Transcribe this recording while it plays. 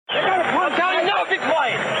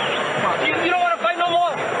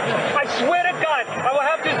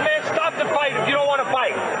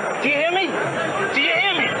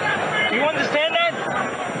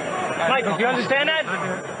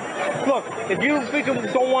If you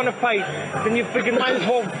freaking don't want to fight, then you freaking might as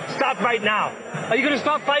well stop right now. Are you going to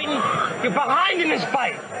stop fighting? You're behind in this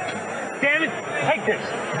fight. Damn it, take this.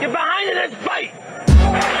 You're behind in this fight.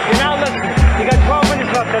 You're now listening. You got 12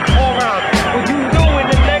 minutes left. That's 4 rounds. What you do in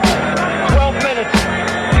the next 12 minutes,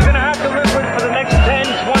 you're going to have to live with for the next 10,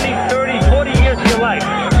 20, 30, 40 years of your life.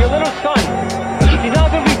 Your little son, he's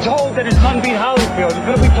not going to be told that his son beat Holyfield. He's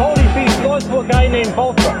going to be told he lost to a guy named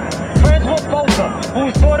Bolter. Francois Bolter, who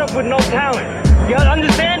was brought up with no talent. You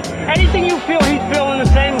understand? Anything you feel, he's feeling the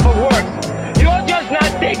same, but worse. You're just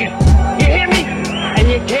not digging. You hear me? And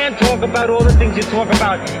you can't talk about all the things you talk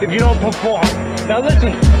about if you don't perform. Now listen,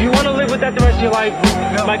 if you want to live with that the rest of your life,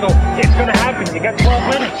 Michael, it's going to happen. You got 12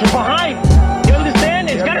 minutes. You're behind. You understand?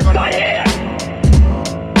 It's going to start here.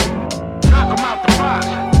 Knock him out the box.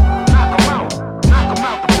 Knock him out. Knock him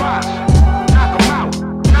out the box. Knock him out.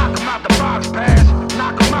 Knock him out the box, pass.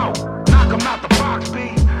 Knock him out. Knock him out the box,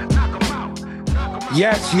 B. Knock him out. Knock him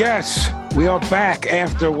out. Yes. We are back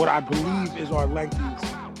after what I believe is our lengthiest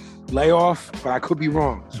layoff, but I could be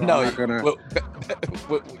wrong. So No, I'm not gonna...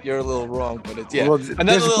 you're a little wrong, but it's Well,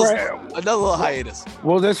 another little hiatus.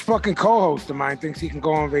 Well, this fucking co-host of mine thinks he can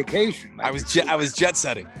go on vacation. I was jet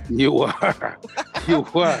setting. You were. You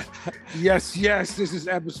were. Yes. This is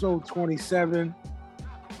episode 27.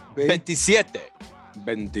 27.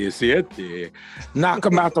 27. Knock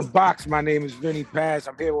him out the box. My name is Vinny Paz.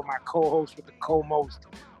 I'm here with my co-host with the co-most,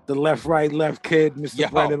 the left kid, Mr.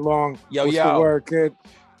 Brendan Long. What's the word, kid?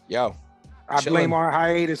 Yo. I blame our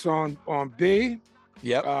hiatus on B.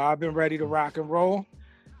 Yep. I've been ready to rock and roll.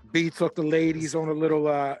 B took the ladies on a little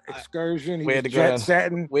excursion. We had to go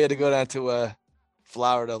down to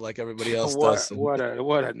Florida like everybody else does. What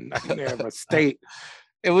a nightmare of a state.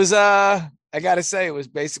 It was I gotta say, it was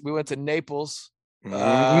basically we went to Naples.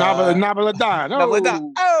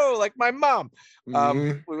 Napolitano. Oh, like my mom.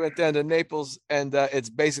 We went down to Naples, and it's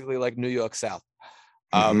basically like New York South.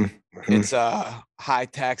 It's high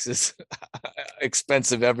taxes,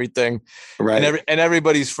 expensive everything, right? And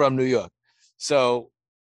everybody's from New York, so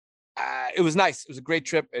it was nice. It was a great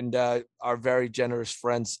trip, and our very generous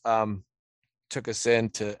friends took us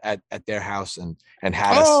in at their house and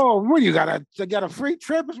had us. Oh, what you got a free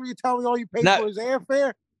trip? Is what you tell me all you paid for is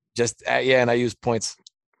airfare? Just and I used points.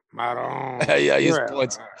 I don't. I used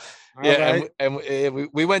points. Right. and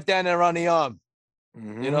we went down there on the arm.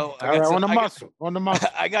 You know, on the muscle.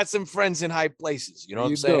 I got some friends in high places. You know what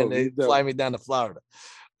I'm You saying? do, They you do. fly me down to Florida.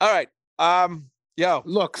 All right. Yo.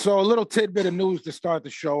 Look, so a little tidbit of news to start the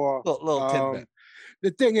show off. Little tidbit.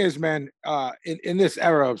 The thing is, man, in this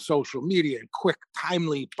era of social media and quick,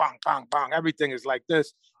 timely, bang, bang, bang, everything is like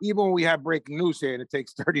this. Even when we have breaking news here and it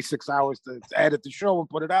takes 36 hours to edit the show and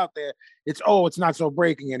put it out there, it's not so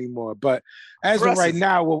breaking anymore. But as of right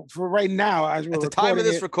now, as we're at the time of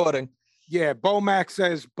this recording, yeah, Bomac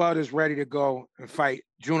says Bud is ready to go and fight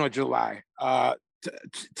June or July.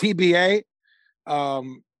 TBA,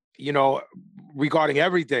 regarding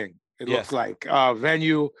everything, it looks like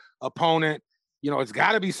venue, opponent. It's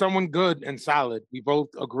got to be someone good and solid. We both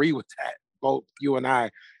agree with that, both you and I.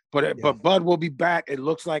 But Bud will be back. It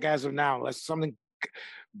looks like as of now, unless something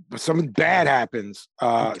bad happens.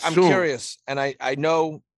 I'm soon. Curious, and I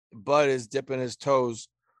know Bud is dipping his toes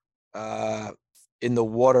in the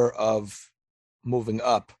water of moving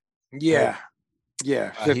up. Yeah, right?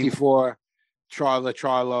 Yeah. 54,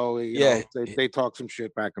 Charlo. They talk some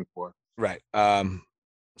shit back and forth. Right.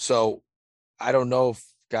 So I don't know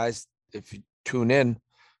if you tune in,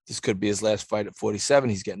 this could be his last fight at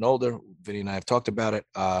 47. He's getting older. Vinny and I have talked about it.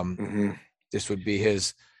 This would be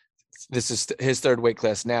his third weight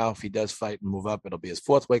class now. If he does fight and move up, it'll be his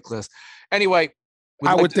fourth weight class. Anyway,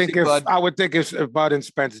 I would think if Bud and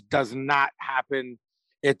Spence does not happen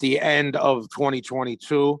at the end of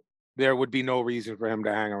 2022, there would be no reason for him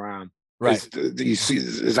to hang around. Right.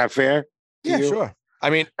 Is that fair? Yeah, sure.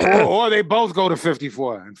 I mean, or they both go to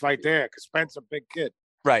 54 and fight there because Spence a big kid.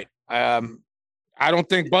 Right. I don't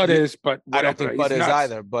think Bud is, but whatever. I don't think Bud is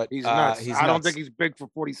either. But he's nuts. He's I don't nuts. think he's big for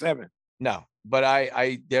 47. No, but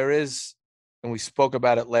there is, and we spoke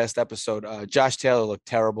about it last episode. Josh Taylor looked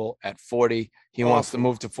terrible at 40. He wants to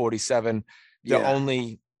move to 47. The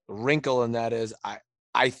only wrinkle in that is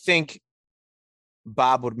I think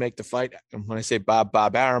Bob would make the fight. And when I say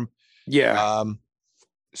Bob Arum. Yeah.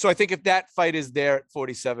 So I think if that fight is there at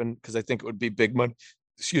 47, because I think it would be big money.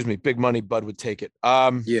 Big money. Bud would take it.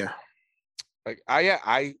 Yeah.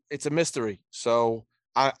 It's a mystery. So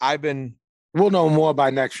we'll know more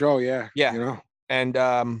by next show. Yeah. Yeah. And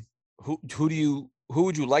who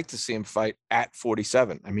would you like to see him fight at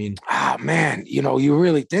 47? I mean, man, you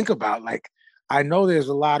really think about, like, I know there's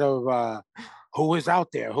a lot of who is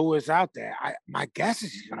out there? Who is out there? My guess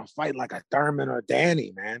is he's gonna fight like a Thurman or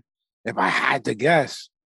Danny, man. If I had to guess.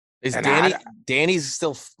 Is And Danny's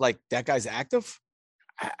still like that guy's active?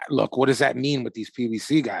 Look, what does that mean with these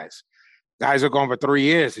PBC guys? Guys are going for 3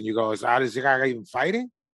 years, and you go, is the guy even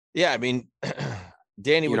fighting? Yeah, I mean,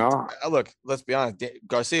 Danny You would know? look. Let's be honest.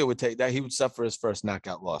 Garcia would take that. He would suffer his first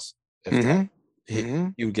knockout loss if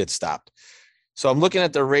Mhm. he would get stopped. So I'm looking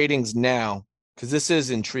at the ratings now because this is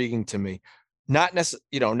intriguing to me. Not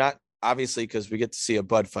necessarily, not obviously because we get to see a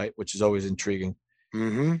Bud fight, which is always intriguing.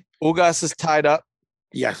 Mm-hmm. Ugas is tied up.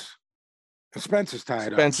 Yes. Spence is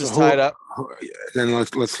tied Spence up. is tied up. Then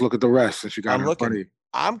let's look at the rest since you got I'm it in front of looking. you.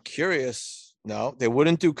 I'm curious. No, they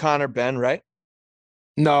wouldn't do Connor Ben, right?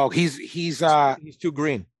 No, he's He's too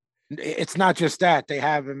green. it's not just that. They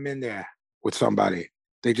have him in there with somebody.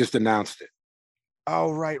 They just announced it.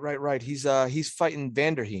 Oh, right. He's fighting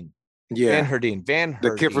Van der Heen. Yeah. Van Herdeen.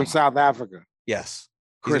 The kid from South Africa. Yes.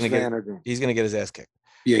 Chris Van Herdeen. He's gonna get his ass kicked.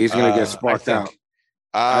 Yeah, he's gonna get sparked out.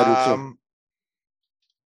 I do too.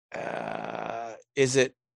 Is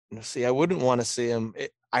it? See, I wouldn't want to see him.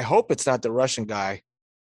 I hope it's not the Russian guy.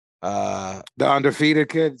 The undefeated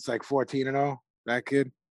kid, it's like 14-0. That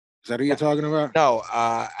kid. Is that who you're talking about? No,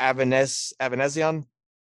 Avanesyan.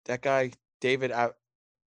 That guy, David.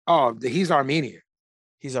 Oh, he's Armenian.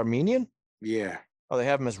 He's Armenian. Yeah. Oh, they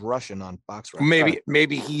have him as Russian on Box Rec.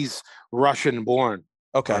 Maybe he's Russian born.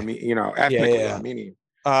 Okay. Ethnically Armenian.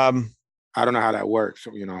 I don't know how that works.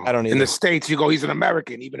 I don't either. In the States, you go, he's an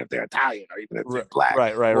American, even if they're Italian or even if they're black.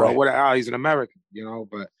 Right. Or whatever. He's an American,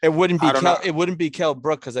 but it wouldn't be Kell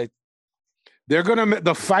Brook because they're gonna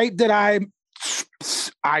the fight that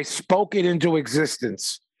I spoke it into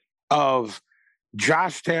existence of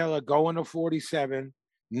Josh Taylor going to 47,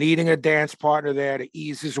 needing a dance partner there to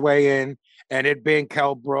ease his way in, and it being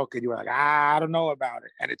Kell Brook, and you were like, I don't know about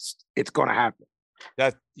it, and it's gonna happen.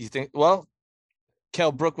 That you think? Well,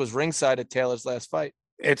 Kell Brook was ringside at Taylor's last fight.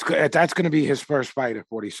 That's going to be his first fight at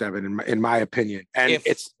 47, in my opinion. And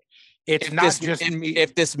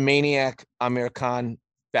if this maniac Amir Khan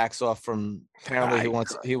backs off from apparently he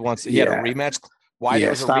had a rematch. Why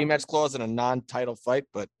there's a rematch clause in a non-title fight,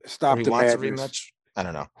 but he wants a rematch? I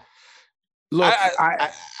don't know. Look,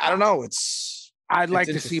 I don't know. I'd like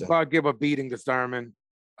to see Bud give a beating to Thurman.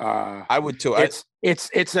 I would too.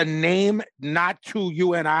 It's a name not to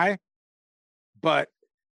you and I, but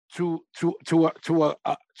to a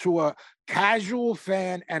casual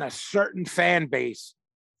fan and a certain fan base.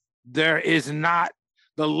 There is not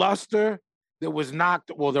the luster that was knocked.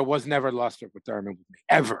 Well, there was never luster for Thurman with me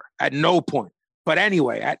ever at no point. But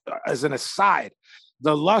anyway, as an aside,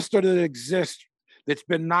 the luster that exists that's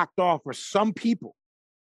been knocked off for some people,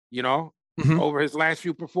 over his last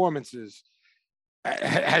few performances,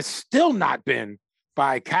 has still not been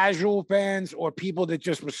by casual fans or people that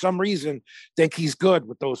just for some reason think he's good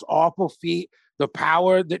with those awful feet, the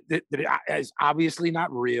power that is obviously not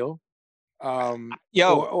real. Look,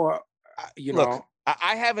 I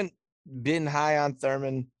haven't been high on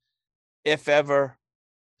Thurman, if ever.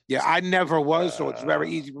 Yeah, I never was, so it's very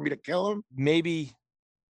easy for me to kill him. Maybe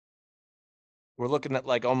we're looking at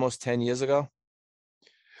like almost 10 years ago.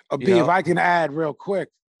 If I can add real quick,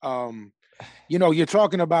 you're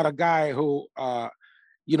talking about a guy who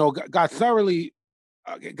got thoroughly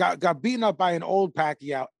got beaten up by an old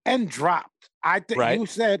Pacquiao and dropped. I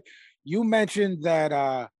think you mentioned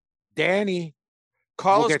that Danny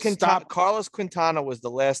Carlos Quintana was the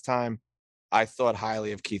last time I thought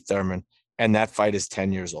highly of Keith Thurman, and that fight is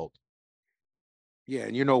 10 years old. Yeah,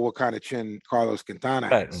 and you know what kind of chin Carlos Quintana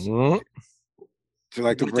has. Mm-hmm. Would you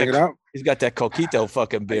like to bring it up? He's got that coquito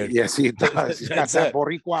fucking beard. Yes, he does. He's got that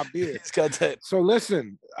Boricua beard. He's got that. So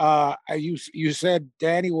listen, you said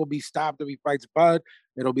Danny will be stopped if he fights Bud.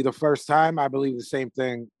 It'll be the first time. I believe the same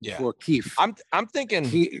thing for Keith. I'm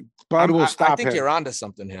thinking Bud will stop him. I think you're onto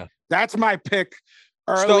something here. That's my pick.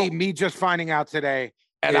 Early, me just finding out today.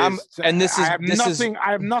 And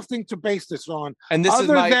I have nothing to base this on. And this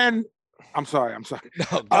I'm sorry.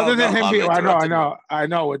 No, other than him being, I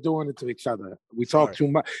know. We're doing it to each other. We talk too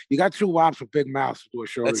much. You got two wops with big mouths to do a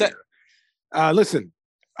show. That's it. Listen,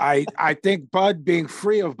 I think Bud being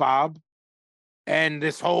free of Bob and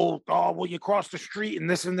this whole, you cross the street and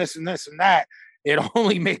this and this and this and that. It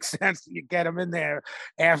only makes sense that you get him in there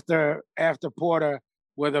after Porter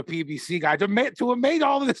with a PBC guy to have made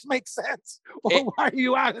all of this make sense. Why are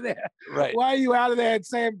you out of there? Right. Why are you out of there and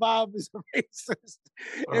saying Bob is a racist?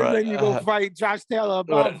 And then you go fight Josh Taylor,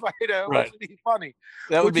 Bob fighter, which would be funny.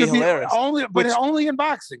 That would be hilarious. Only in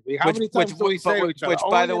boxing. How many times do we say each other? Which,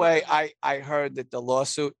 by the way, I heard that the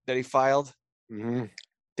lawsuit that he filed,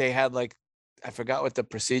 they had like I forgot what the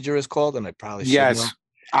procedure is called, and I probably should Yes, know.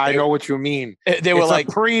 I know what you mean. They were It's like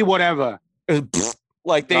a pre whatever.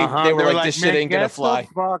 like they were like, this shit "Man, ain't gonna get fly. the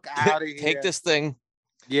fuck out of here. Take this thing,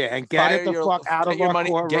 Yeah, and get fire it the your fuck out get of your our money,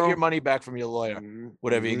 get your courtroom." money back from your lawyer, Mhm,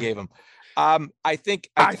 whatever you mhm. gave him. I think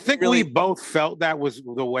we both felt that was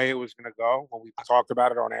the way it was going to go when we talked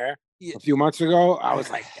about it on air Yeah. a few months ago. I was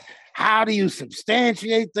like, how do you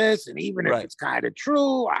substantiate this? And even if Right. it's kind of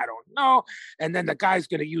true, I don't know. And then the guy's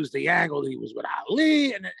going to use the angle that he was with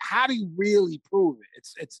Ali. And then how do you really prove it?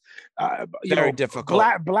 It's very difficult.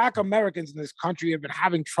 Black Americans in this country have been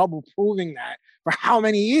having trouble proving that for how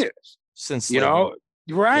many years? Since You slavery. know,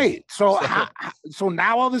 right? Yeah. So, So- so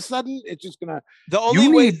now all of a sudden it's just gonna. The only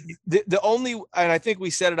You way, need- the only, and I think we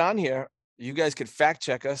said it on here. You guys could fact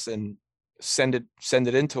check us and send it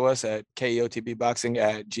into us at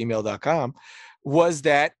keotbboxing@gmail.com. Was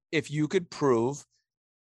that if you could prove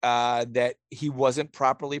that he wasn't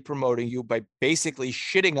properly promoting you by basically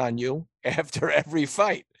shitting on you after every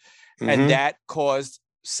fight, Mhm. and that caused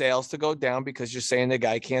sales to go down because you're saying the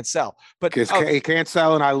guy can't sell. But Because he can't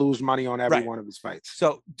sell, and I lose money on every Right. one of his fights.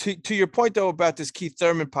 so to your point though about this Keith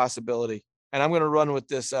Thurman possibility, and I'm going to run with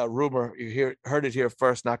this rumor. You heard it here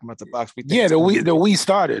first. Knock him out the box. We think Yeah, it's gonna be- we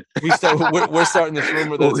started. we're starting this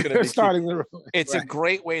rumor that it's going to We're be. starting the. It's a right.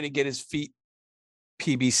 great way to get his feet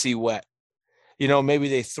PBC wet. You know, maybe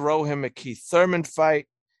they throw him a Keith Thurman fight.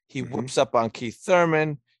 He Mhm. whoops up on Keith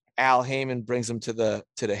Thurman. Al Heyman brings him to the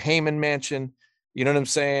Heyman mansion. You know what I'm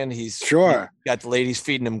saying? He's Sure. he got the ladies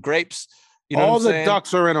feeding him grapes. You know All what I'm the saying?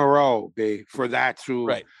 ducks are in a row, B, for that to.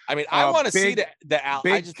 Right. I mean, I want to see the Al. I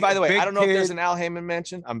big just, by the way, I big don't know if there's kid. an Al Heyman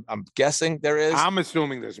mansion. I'm guessing there is. I'm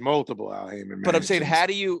assuming there's multiple Al Heyman. But I'm saying, mansions. how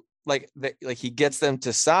do you like he gets them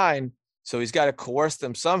to sign? So he's got to coerce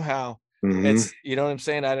them somehow. Mhm. It's, you know what I'm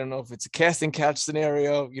saying? I don't know if it's a casting couch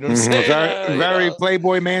scenario. You know what I'm Mhm. saying? Very, You very know?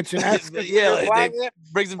 Playboy Mansion. Yeah, they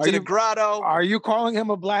brings him Are to the you- grotto. Are you calling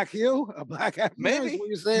him a black heel? A black hat? Maybe, What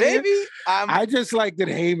you're saying here? maybe. I just like that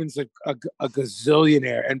Heyman's a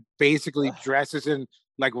gazillionaire and basically dresses in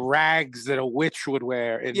like rags that a witch would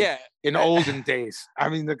wear in Yeah, in olden days. I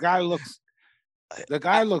mean, the guy looks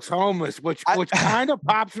homeless, which kind of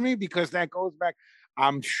pops me because that goes back.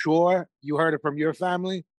 I'm sure you heard it from your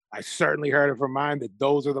family. I certainly heard it from mine that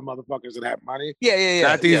those are the motherfuckers that have money. yeah.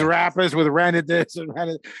 Not these yeah. rappers with rented this and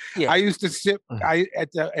rented. Yeah. I used to sit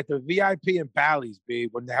at the VIP in Bally's, B,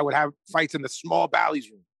 when they would have fights in the small Bally's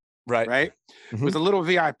room. Right. Right? Mhm. With a little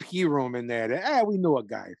VIP room in there that we knew a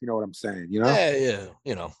guy, if you know what I'm saying, you know? Yeah.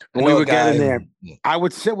 You know, When I we know a would get in guy- there. I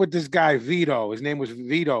would sit with this guy Vito. His name was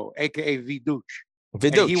Vito, aka Viduch. And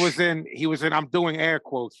Viduch. he was in, I'm doing air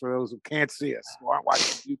quotes for those who can't see us who aren't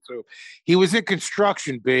watching YouTube. He was in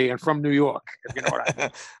construction, B, and from New York, if you know what I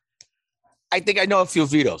mean. I think I know a few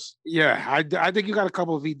Vitos. Yeah, I think you got a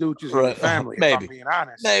couple of Viduches in your Right. family, if Maybe. I'm being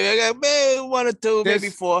honest. Maybe I got maybe one or two, maybe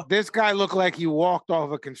four. This guy looked like he walked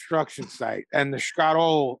off a construction site, and the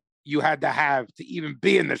Scott you had to have to even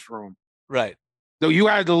be in this room. Right. Though you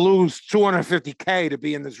had to lose $250K to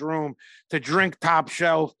be in this room to drink top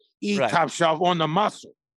shelf, eat Right. top shelf on the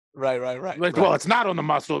muscle. Right. Like, well, it's not on the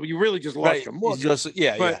muscle, but you really just lost right. your He's muscle. just,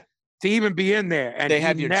 yeah. But to even be in there, and They he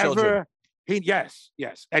have your never, children. yes,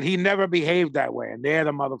 and he never behaved that way. And they're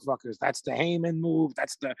the motherfuckers. That's the Heyman move.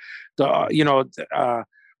 That's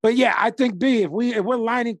but yeah, I think B, if we're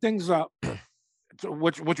lining things up,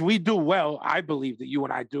 which we do well, I believe that you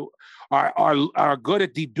and I do are good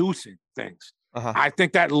at deducing things. Uh-huh. I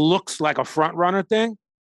think that looks like a front runner thing.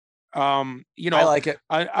 I like it.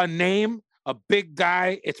 A name, a big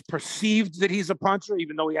guy. It's perceived that he's a puncher,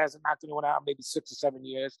 even though he hasn't knocked anyone out in maybe 6 or 7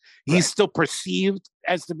 years. Right. He's still perceived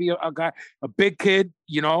as to be a guy, a big kid,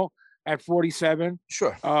 at 47.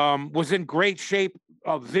 Sure. Was in great shape,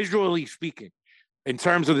 visually speaking, in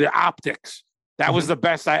terms of the optics. That was the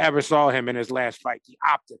best I ever saw him in his last fight. The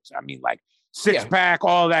optics. I mean, like six pack,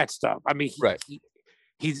 all that stuff. I mean,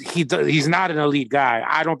 he's not an elite guy.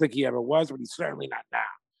 I don't think he ever was, but he's certainly not now.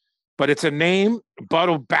 But it's a name. Bud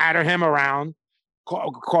will batter him around,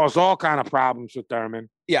 cause all kind of problems with Thurman.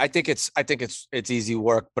 Yeah, I think it's easy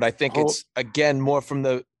work, but I think it's again more from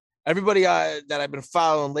the everybody that I've been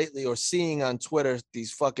following lately or seeing on Twitter.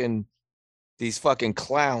 These fucking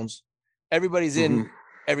clowns. Everybody's in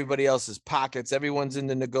everybody else's pockets. Everyone's in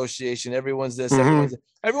the negotiation. Everyone's this.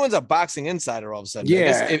 Everyone's a boxing insider all of a sudden. I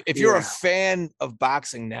guess if you're a fan of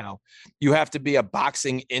boxing now, you have to be a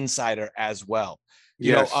boxing insider as well.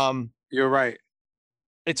 You know, you're right.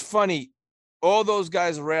 It's funny. All those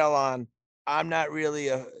guys rail on. I'm not really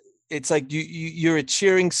it's like you're a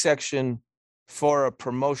cheering section for a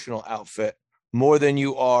promotional outfit more than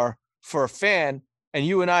you are for a fan. And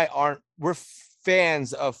you and I aren't. We're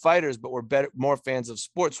fans of fighters, but we're more fans of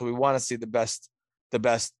sports. So we want to see the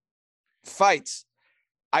best fights.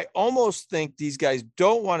 I almost think these guys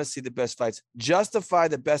don't want to see the best fights, justify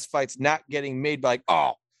the best fights not getting made by like,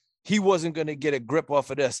 oh, he wasn't going to get a grip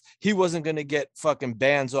off of this. He wasn't going to get fucking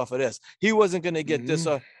bans off of this. He wasn't going to get this.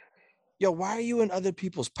 Yo, why are you in other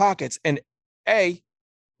people's pockets? And A,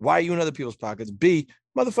 why are you in other people's pockets? B,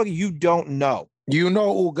 motherfucker, you don't know. You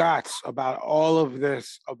know who got about all of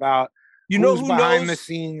this, about you know who behind knows the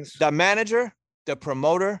scenes? The manager, the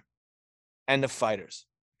promoter, and the fighters.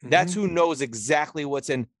 That's who knows exactly what's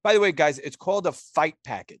in. By the way, guys, it's called a fight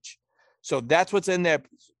package. So that's what's in there.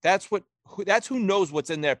 That's who knows what's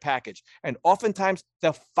in their package. And oftentimes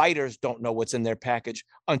the fighters don't know what's in their package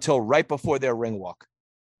until right before their ring walk.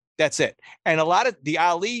 That's it. And a lot of the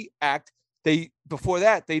Ali act, before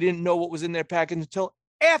that, they didn't know what was in their package until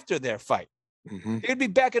after their fight. They'd be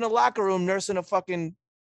back in the locker room nursing a fucking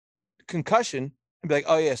concussion and be like,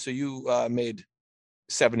 oh yeah, so you made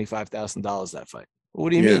 $75,000 that fight.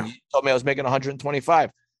 What do you mean? You told me I was making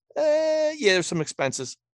 125. Yeah, there's some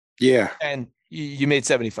expenses. Yeah. And you made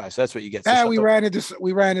 75. So that's what you get. So we ran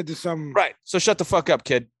into some. Right. So shut the fuck up,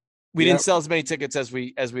 kid. We didn't sell as many tickets as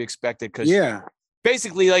we expected. Cause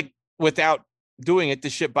basically, like, without doing it, the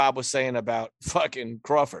shit Bob was saying about fucking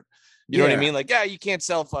Crawford. You know what I mean? Like, yeah, you can't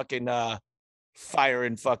sell fucking fire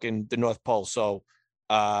in fucking the North Pole. So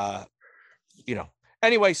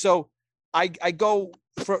anyway, so I go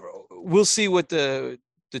for, we'll see what the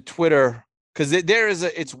Twitter, because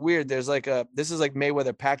it's weird. There's like this is like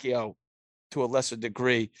Mayweather Pacquiao to a lesser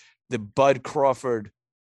degree, the Bud Crawford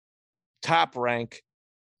Top Rank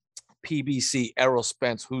PBC Errol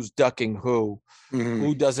Spence, who's ducking who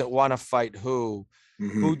doesn't want to fight who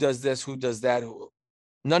does this, who does that.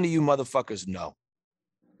 None of you motherfuckers know.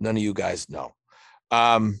 None of you guys know.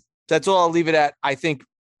 That's all I'll leave it at. I think,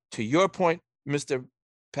 to your point, Mr.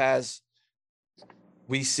 Paz,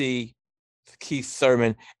 we see Keith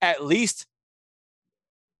Thurman, at least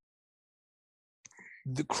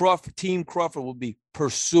the Team Crawford will be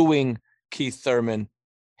pursuing Keith Thurman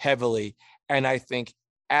heavily. And I think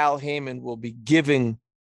Al Heyman will be giving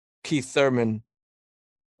Keith Thurman,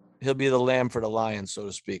 he'll be the lamb for the lion, so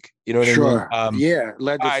to speak. You know what I mean?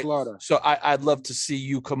 Led the slaughter. So I'd love to see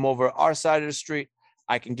you come over our side of the street.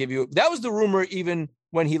 I can give you, that was the rumor even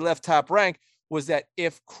when he left Top Rank, was that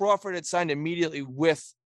if Crawford had signed immediately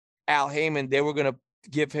with Al Heyman, they were going to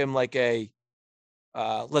give him like a,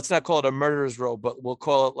 let's not call it a murderer's row, but we'll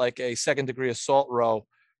call it like a second-degree assault row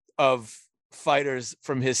of fighters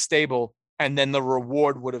from his stable, and then the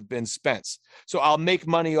reward would have been Spence. So I'll make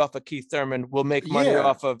money off of Keith Thurman. We'll make money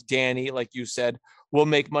off of Danny, like you said. We'll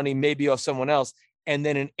make money maybe off someone else. And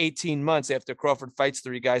then in 18 months after Crawford fights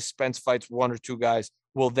 3 guys, Spence fights 1 or 2 guys,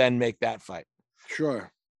 we'll then make that fight.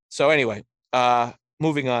 Sure. So anyway,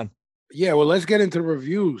 moving on. Yeah, well, let's get into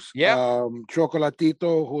reviews. Yeah.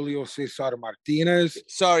 Chocolatito, Julio Cesar Martinez.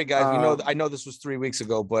 Sorry, guys. I know this was 3 weeks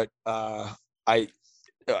ago, but I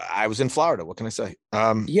was in Florida. What can I say?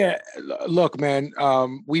 Look, man,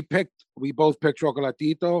 we both picked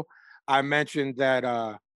Chocolatito. I mentioned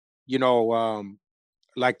that,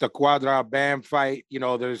 like the Quadra Bam fight,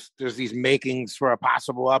 there's these makings for a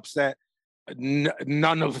possible upset.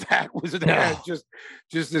 None of that was there. No.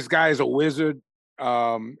 Just this guy is a wizard.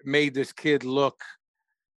 Made this kid look,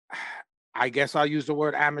 I guess I'll use the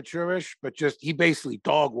word amateurish, but he basically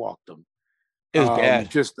dog walked him. It was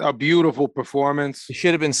bad. Just a beautiful performance. It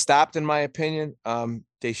should have been stopped, in my opinion.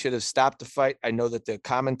 They should have stopped the fight. I know that the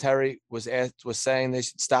commentary was saying they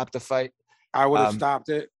should stop the fight. I would have stopped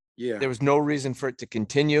it. Yeah. There was no reason for it to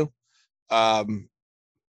continue. But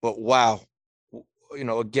wow.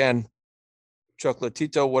 Again,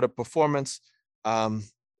 Chocolatito, what a performance.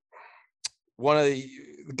 One of the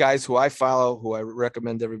guys who I follow, who I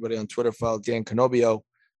recommend everybody on Twitter follow, Dan Canobio,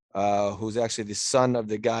 who's actually the son of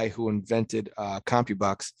the guy who invented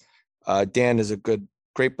CompuBox. Dan is a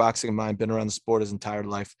great boxing mind, been around the sport his entire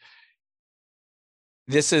life.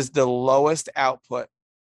 This is the lowest output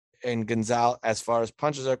in Gonzalez, as far as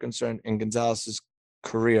punches are concerned, in Gonzalez's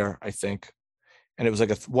career, I think. And it was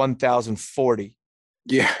like a 1,040.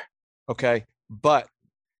 Yeah. Okay. But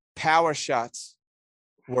power shots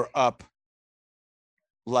were up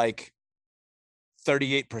like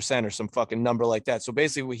 38% or some fucking number like that. So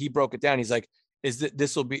basically he broke it down. He's like, is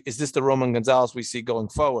this the Roman Gonzalez we see going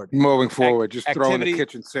forward? Moving forward, just throwing the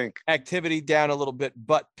kitchen sink. Activity down a little bit,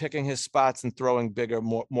 but picking his spots and throwing bigger,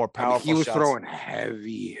 more powerful shots. He was throwing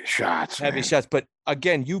heavy shots. Shots. But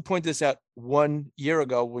again, you pointed this out 1 year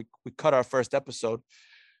ago. We cut our first episode.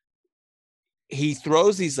 He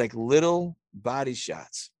throws these like little body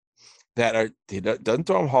shots that he doesn't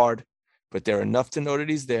throw them hard. but they're enough to know that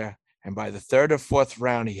he's there. And by the third or fourth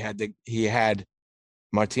round, he had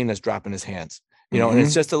Martinez dropping his hands, and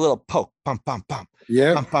it's just a little poke, pump, pump, pump,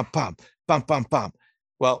 Yeah. pump, pump, pump, pump, pump, pump.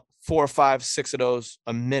 Well, 4 or 5, 6 of those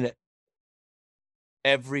a minute,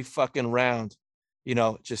 every fucking round,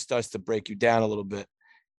 just starts to break you down a little bit.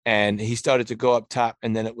 And he started to go up top,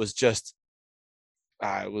 and then it was just,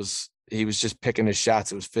 he was just picking his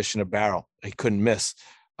shots. It was fish in a barrel. He couldn't miss.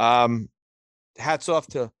 Hats off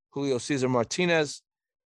to Julio Cesar Martinez.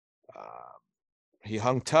 He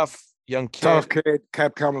hung tough, young kid. Tough kid,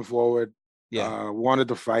 kept coming forward. Yeah. Wanted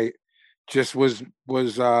to fight. Just was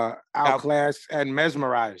outclassed and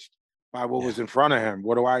mesmerized by what was in front of him.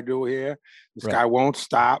 What do I do here? This guy won't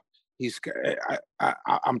stop.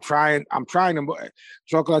 I'm trying to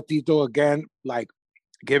Chocolatito again, like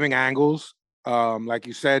giving angles, like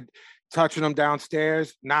you said, touching them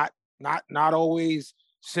downstairs, not always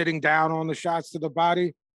sitting down on the shots to the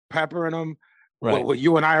body, peppering them. Right. What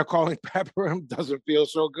you and I are calling pepper him doesn't feel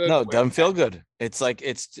so good. No, it doesn't feel good. It's like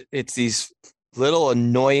it's these little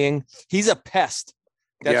annoying. He's a pest.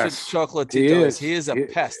 That's what Chocolatito is. He is a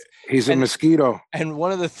pest. He's a mosquito. And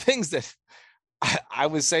one of the things that I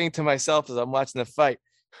was saying to myself as I'm watching the fight,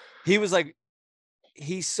 he was like,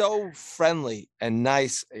 he's so friendly and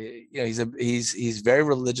nice. He's very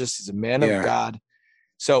religious. He's a man of God.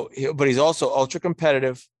 So, but he's also ultra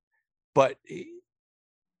competitive. But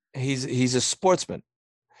he's a sportsman.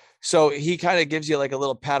 So he kind of gives you like a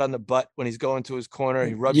little pat on the butt when he's going to his corner.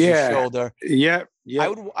 He rubs your shoulder. Yeah. I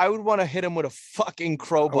would want to hit him with a fucking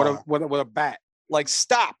crowbar. With a bat. Like,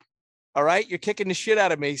 stop. All right. You're kicking the shit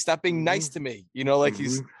out of me. Stop being nice to me.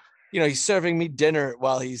 He's serving me dinner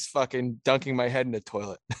while he's fucking dunking my head in the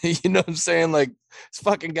toilet. You know what I'm saying? Like, this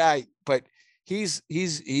fucking guy, but he's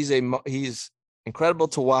incredible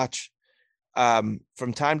to watch.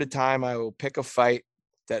 From time to time, I will pick a fight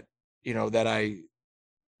that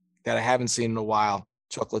I haven't seen in a while,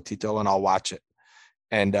 Chocolatito, and I'll watch it.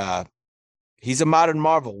 And he's a modern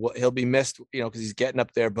marvel. He'll be missed, because he's getting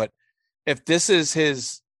up there. But if this is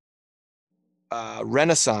his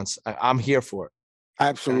renaissance, I'm here for it.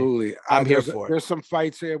 Absolutely. I'm here for it. There's some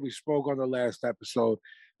fights here. We spoke on the last episode.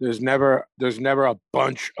 There's never a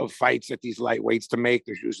bunch of fights at these lightweights to make.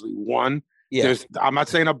 There's usually one. Yeah. I'm not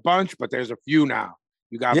saying a bunch, but there's a few now.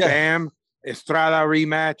 You got Bam, Estrada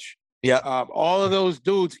rematch. Yeah. All of those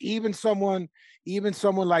dudes, even someone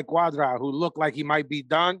like Cuadra, who looked like he might be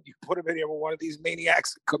done, you put him in here with one of these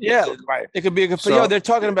maniacs. It could be a good fight. It could be a good fight. They're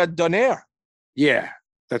talking about Donaire. Yeah,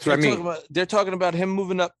 that's what I mean. They're talking about him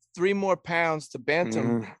moving up 3 more pounds to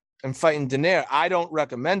bantam and fighting Donaire. I don't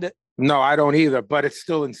recommend it. No, I don't either, but it's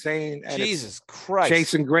still insane. And Jesus Christ.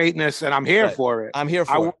 Chasing greatness, and I'm here for it. I'm here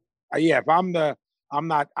for it. Yeah, if I'm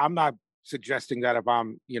not suggesting that if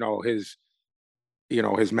I'm, his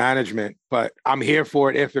management, but I'm here for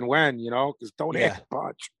it if and when, because don't hit the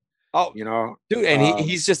punch. Oh, dude, and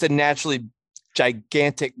he's just a naturally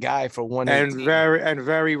gigantic guy for 118. And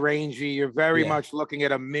very rangy. You're very much looking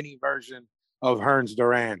at a mini version of Hearns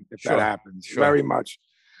Duran if that happens. Sure. Very much.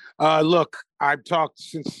 Look, I've talked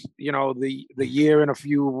since the year and a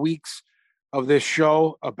few weeks of this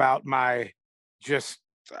show about my just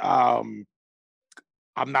I'm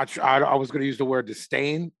not sure. I was going to use the word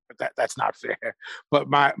disdain, but that's not fair. But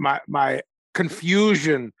my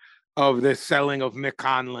confusion of the selling of Mick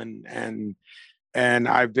Conlan, and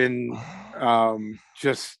I've been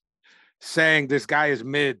just saying this guy is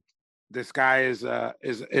mid. This guy is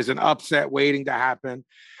an upset waiting to happen.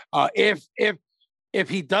 If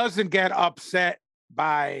he doesn't get upset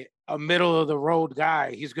by a middle of the road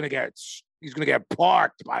guy, he's gonna get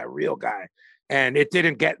parked by a real guy, and it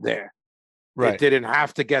didn't get there. Right. It didn't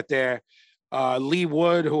have to get there. Lee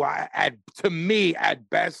Wood, who to me at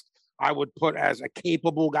best I would put as a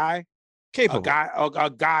capable guy,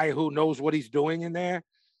 a guy who knows what he's doing in there,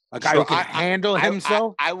 a guy who can handle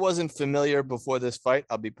himself. I wasn't familiar before this fight.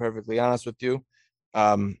 I'll be perfectly honest with you.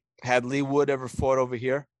 Had Lee Wood ever fought over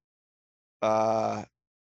here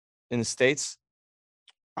in the States?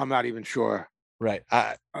 I'm not even sure. Right.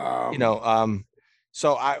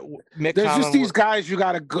 So Mick there's Conlan just these guys you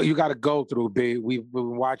gotta go through. B. We've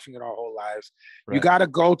been watching it our whole lives. Right. You gotta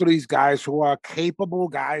go through these guys who are capable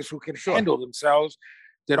guys who can handle themselves,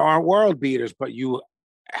 that aren't world beaters, but you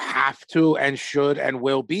have to and should and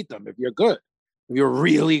will beat them if you're good. If you're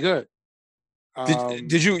really good.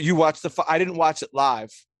 Did you watch the fight? I didn't watch it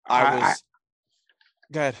live. Go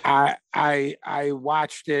ahead. I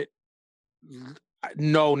watched it.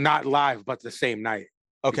 No, not live, but the same night.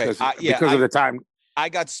 Okay. Because of the time. I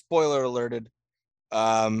got spoiler alerted.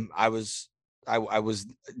 I was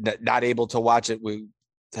not able to watch it. We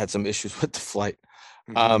had some issues with the flight.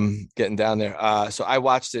 getting down there. So I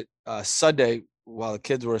watched it Sunday while the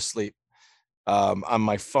kids were asleep on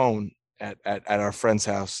my phone at our friend's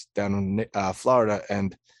house down in Florida,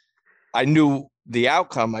 and I knew the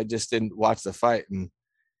outcome. I just didn't watch the fight. And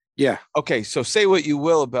Yeah. okay, so say what you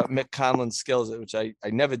will about Mick Conlan's skills, which I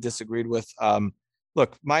never disagreed with.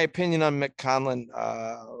 Look, my opinion on Mick Conlan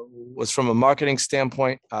was from a marketing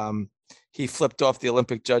standpoint. He flipped off the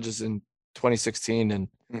Olympic judges in 2016, and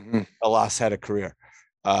alas, had a career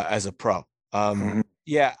as a pro.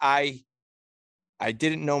 Yeah, I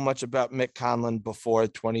didn't know much about Mick Conlan before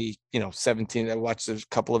 2017. I watched a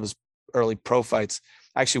couple of his early pro fights.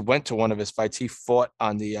 I actually went to one of his fights. He fought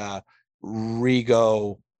on the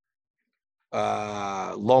Rigo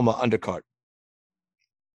Loma undercard.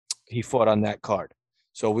 He fought on that card.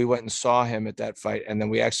 So we went and saw him at that fight, and then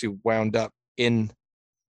we actually wound up in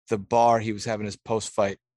the bar he was having his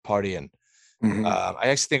post-fight party in.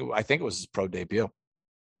 I think it was his pro debut.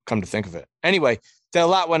 Come to think of it. Anyway, a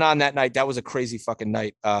lot went on that night. That was a crazy fucking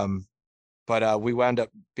night. But we wound up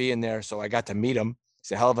being there, so I got to meet him.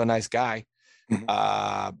 He's a hell of a nice guy.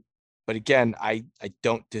 But again, I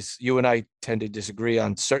don't you and I tend to disagree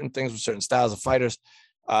on certain things with certain styles of fighters.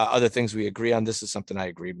 Other things we agree on. This is something I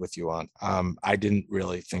agreed with you on. I didn't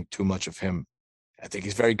really think too much of him. I think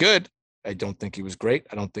he's very good. I don't think he was great.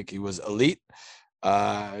 I don't think he was elite.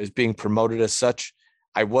 Is being promoted as such.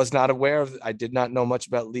 I was not aware of. I did not know much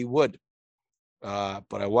about Lee Wood, but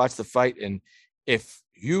I watched the fight. And if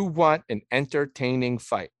you want an entertaining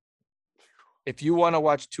fight, if you want to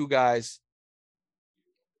watch two guys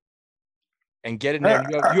and get in there,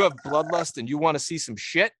 you have bloodlust, and you want to see some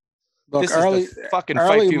shit. Look, this is the fucking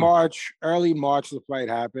fight. Early March, the fight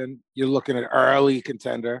happened. You're looking at early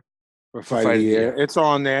contender for fight of the year. It's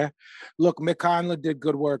on there. Look, Mick Conlan did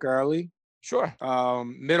good work early. Sure.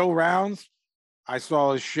 Middle rounds, I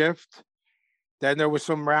saw his shift. Then there was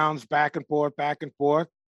some rounds back and forth,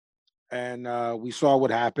 and we saw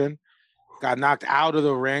what happened. Got knocked out of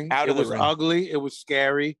the ring. It was ugly. It was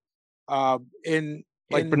scary.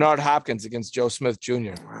 Bernard Hopkins against Joe Smith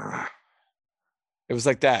Jr. It was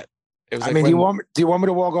like that. It was. Do you want me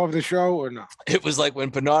to walk off the show or no? It was like when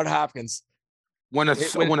Bernard Hopkins, when a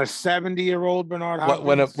 70-year-old Bernard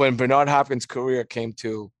Hopkins, when Bernard Hopkins' career came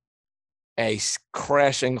to a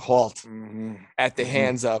crashing halt at the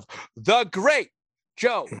hands of the great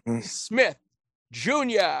Joe Smith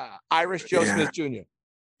Jr., Irish Joe Smith Jr.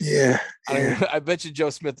 Yeah, I bet you Joe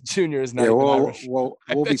Smith Jr. is not Irish. We'll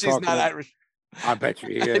I bet you he's not Irish. I bet you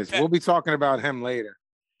he is. We'll be talking about him later.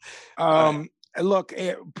 Look,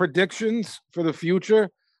 predictions for the future.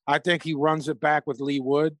 I think he runs it back with Lee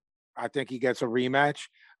Wood. I think he gets a rematch.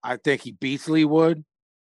 I think he beats Lee Wood.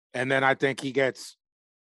 And then I think he gets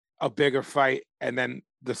a bigger fight. And then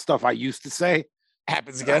the stuff I used to say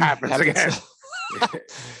happens again.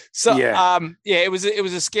 So, it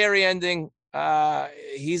was a scary ending.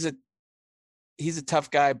 He's a tough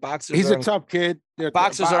guy. He's a tough kid.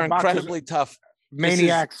 Boxers are incredibly tough.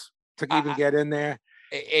 Maniacs to even get in there.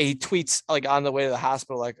 He tweets like on the way to the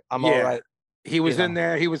hospital, like, I'm all right. He was in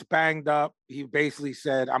there. He was banged up. He basically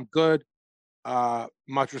said, I'm good.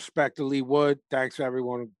 Much respect to Lee Wood. Thanks for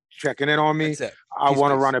everyone checking in on me. I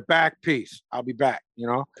want to run it back. Peace. I'll be back.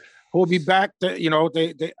 Who'll be back.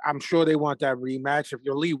 I'm sure they want that rematch. If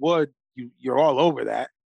you're Lee Wood, you're all over that.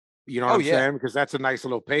 You know what I'm saying? Because that's a nice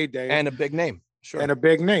little payday. And a big name. Sure. And a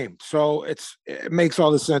big name. So it makes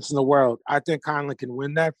all the sense in the world. I think Conlan can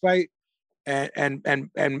win that fight. And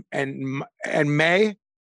May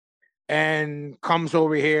and comes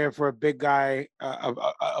over here for a big guy,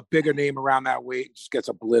 a bigger name around that weight, and just gets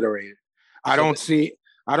obliterated. I don't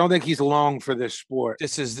think he's long for this sport.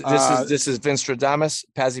 This is Vince Stradamus,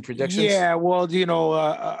 Pazzi Predictions. Yeah, well,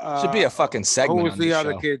 should be a fucking segment. Who was the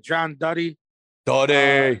other kid? John Duddy.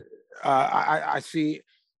 I see.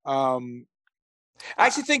 I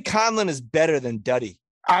actually think Conlan is better than Duddy.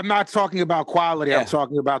 I'm not talking about quality. I'm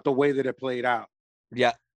talking about the way that it played out.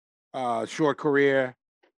 Yeah. Short career,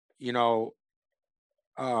 Duddy's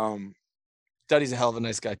a hell of a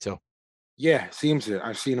nice guy too. Yeah, seems it.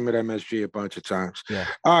 I've seen him at MSG a bunch of times. Yeah.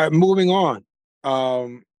 All right, moving on.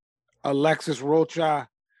 Alexis Rocha,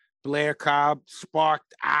 Blair Cobb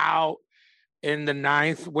sparked out in the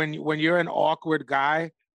 9th. When you're an awkward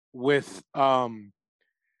guy with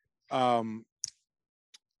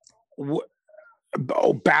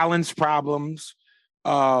balance problems,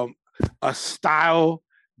 a style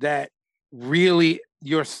that really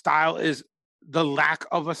your style is the lack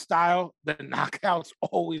of a style, the knockouts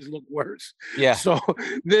always look worse. Yeah. So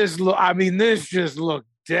this just looked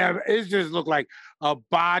damn. It just looked like a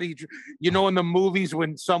body. In the movies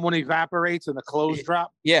when someone evaporates and the clothes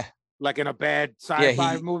drop. Yeah. like in a bad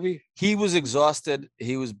sci-fi he- movie. He was exhausted.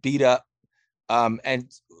 He was beat up. And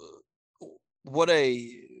what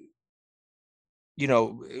it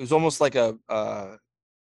was almost like a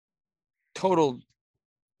total.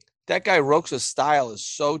 That guy Rocha's style is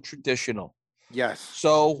so traditional. Yes.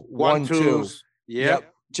 So 1-2.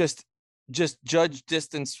 Yep. Just judge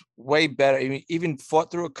distance way better. I mean, even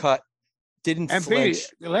fought through a cut. Didn't And flinch.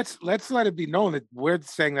 let's let it be known that we're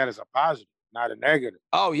saying that as a positive, not a negative.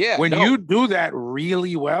 Oh yeah. When you do that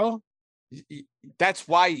really well, that's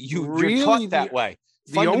why you're Really, taught that way.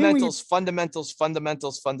 the only- Fundamentals.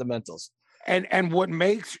 and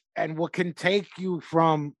what can take you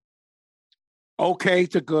from okay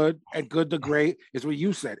to good and good to great is what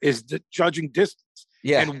you said, is the judging distance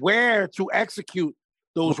Yeah. and where to execute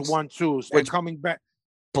those Which- 1-2s and which- coming back.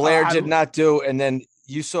 Blair I- did not do, and then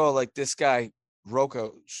you saw like this guy Rocha.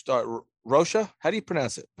 How do you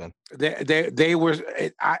pronounce it, Ben? They were.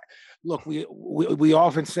 Look. We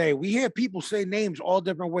often say we hear people say names all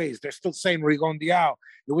different ways. They're still saying Rigondeaux.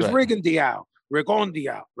 It was Right.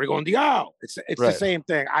 Rigondeaux. It's the Right. same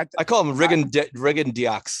thing. I call him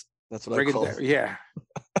Rigondeaux. That's what I call him. Yeah.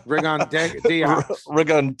 Rigondeaux.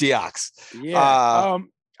 Rigondeaux. Yeah.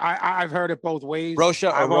 I've heard it both ways. Rocha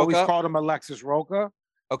or I've always Rocha? called him Alexis Rocha.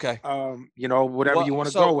 Okay. Whatever Well, you want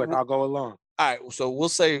to so go with, I'll go along. All right. So we'll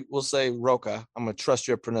say Rocha. I'm gonna trust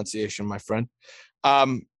your pronunciation, my friend.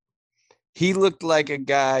 He looked like a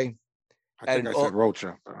guy. I think I said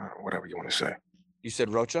Rocha. Whatever you want to say. You said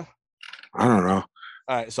Rocha? I don't know.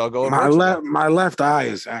 All right. So I'll go with My Rocha. my left eye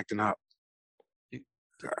is acting up. You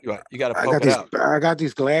got to poke it out. I got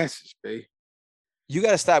these glasses, babe. You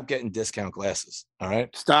got to stop getting discount glasses. All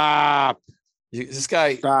right. Stop. This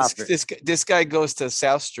guy, Stop this guy goes to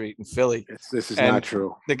South Street in Philly. This is And not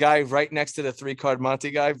true. The guy right next to the 3-card Monte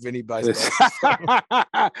guy, Vinny buys This- glasses.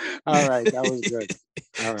 All right, that was good.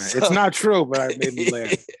 All right, So- it's not true, but it made me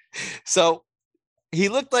laugh. So he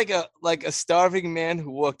looked like a starving man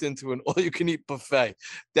who walked into an all-you-can-eat buffet.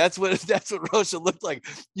 That's what Rocha looked like.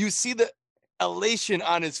 You see the elation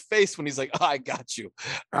on his face when he's like, "Oh, I got you."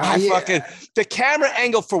 Yeah. The camera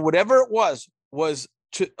angle for whatever it was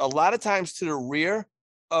to a lot of times to the rear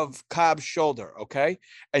of Cobb's shoulder. Okay,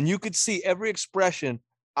 and you could see every expression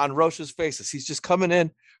on Rocha's face as he's just coming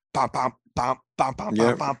in, bam, bam, bam, bam, bam,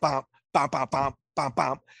 Yep. bam, bam, bam, bam, bam, bam,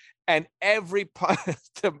 bam, and every punch.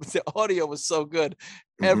 The audio was so good.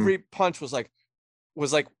 Mhm. Every punch was like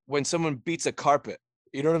when someone beats a carpet.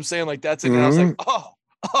 You know what I'm saying? Like that's it. And I was like, oh.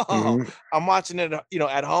 Mhm. I'm watching it,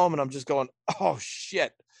 at home, and I'm just going, oh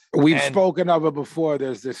shit. We've And- spoken of it before.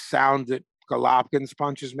 There's this sound that Golovkin's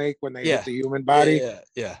punches make when they Yeah. hit the human body.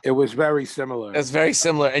 Yeah. It was very similar. It's very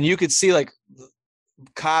similar, and you could see like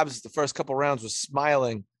Cobb's the first couple rounds was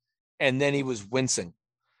smiling, and then he was wincing.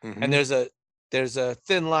 Mhm. And there's a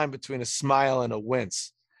thin line between a smile and a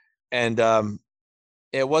wince, and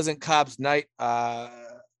it wasn't Cobb's night.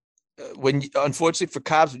 Unfortunately for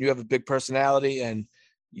Cobb's, when you have a big personality and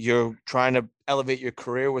you're trying to elevate your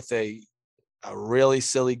career with a really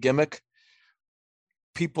silly gimmick,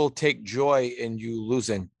 people take joy in you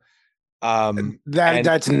losing. And-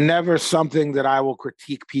 That's never something that I will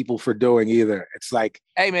critique people for doing either. It's like,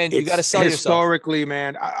 Hey man, you it's got to sell yourself. historically,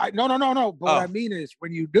 man. No. But what I Oh. mean is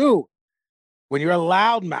when you're a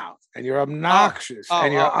loudmouth and you're obnoxious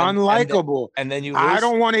and you're and unlikable, And then you lose. I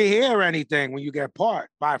don't want to hear anything when you get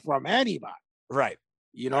from anybody. Right.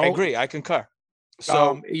 You know, I agree. I concur.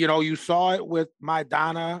 So you saw it with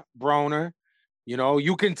Maidana Broner. You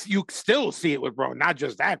still see it with Broner, not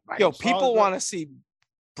just that fight. people want to see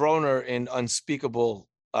Broner in unspeakable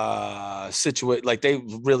situation. Like they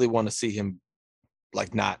really want to see him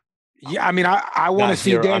like not. Yeah, I mean, I want Not to see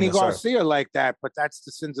here on Danny this earth. Garcia like that, but that's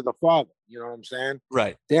the sins of the father. You know what I'm saying?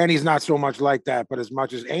 Right. Danny's not so much like that, but as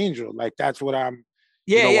much as Angel, like that's what I'm.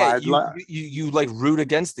 Yeah, know yeah. why You like root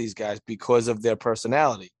against these guys because of their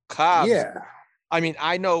personality. Cobb's, Yeah, I mean,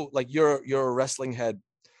 I know like you're a wrestling head.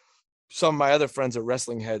 Some of my other friends are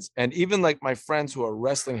wrestling heads, and even like my friends who are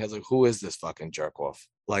wrestling heads, like, who is this fucking jerk off?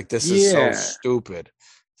 Like, this is so Yeah. stupid.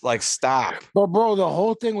 Like, stop. but bro, the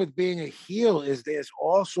whole thing with being a heel is there's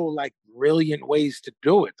also like brilliant ways to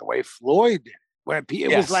do it. The way Floyd did, where it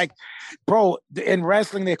Yes. was like, bro, in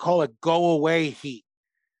wrestling they call it go away heat,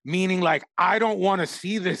 meaning like I don't want to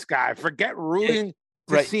see this guy. Forget rooting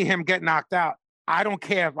to right. see him get knocked out. I don't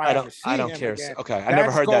care if I ever see I don't him care. again. Okay, I never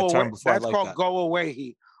That's heard go that away- term before. That's I like called that. go away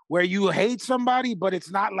heat, where you hate somebody, but it's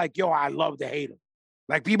not like, yo, I love to hate him.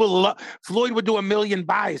 Like people love Floyd would do a million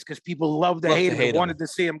buys because people love to hate him and wanted to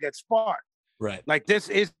see him get sparred. Right. Like this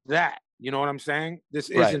is that. You know what I'm saying?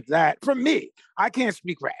 This Right. isn't that for me. I can't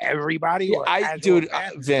speak for everybody. Yeah, Or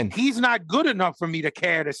Vin, he's not good enough for me to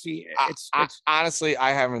care to see. It's honestly,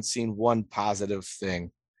 I haven't seen one positive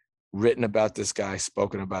thing written about this guy,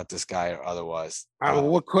 spoken about this guy, or otherwise.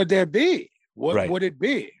 what could there be? What Right. would it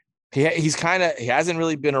be? He hasn't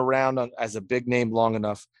really been around as a big name long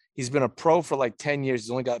enough. He's been a pro for like 10 years.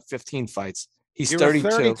 He's only got 15 fights. He's You're 32.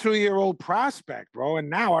 a 32-year-old prospect, bro. And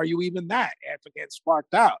now are you even that after getting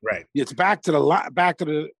sparked out? Right. It's back to the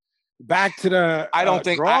I don't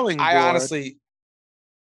think drawing board. honestly,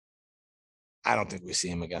 I don't think we see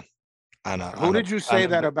him again. Who did you say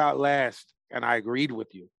that about last? And I agreed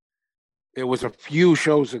with you. It was a few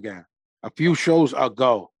shows ago.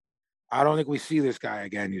 I don't think we see this guy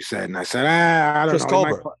again, you said. And I said, I don't Chris know.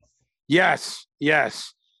 Colbert. Yes.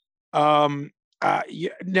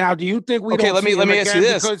 Now, do you think we Okay, don't let me see him ask you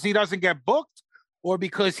again this. because he doesn't get booked, or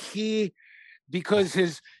because his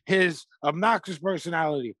obnoxious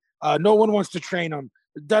personality, no one wants to train him?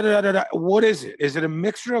 What is it? Is it a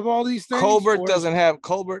mixture of all these things?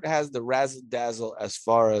 Colbert has the razzle dazzle as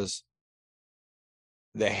far as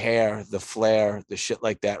the hair, the flair, the shit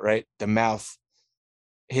like that, right? The mouth.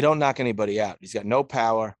 He don't knock anybody out. He's got no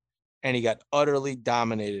power, and he got utterly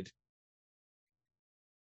dominated.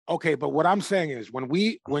 Okay, but what I'm saying is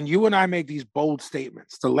when you and I make these bold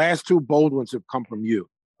statements, the last two bold ones have come from you.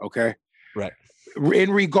 Okay. Right.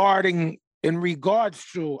 In regards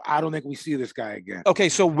to, I don't think we see this guy again. Okay,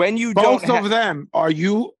 so when you both of them,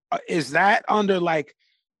 is that under like,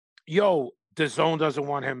 yo, the zone doesn't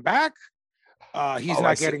want him back? He's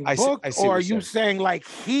not getting booked, or are you saying like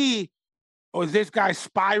or this guy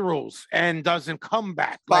spirals and doesn't come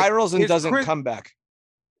back? Spirals and doesn't come back.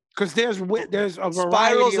 Because there's a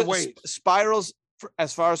variety of ways. Spirals,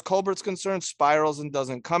 as far as Colbert's concerned, spirals and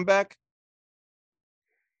doesn't come back.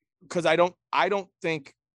 Because I don't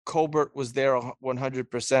think Colbert was there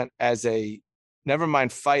 100% as a, never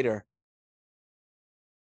mind fighter,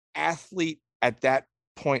 athlete at that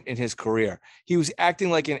point in his career. He was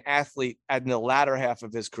acting like an athlete in the latter half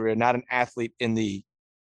of his career, not an athlete in the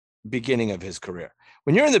beginning of his career.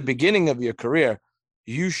 When you're in the beginning of your career,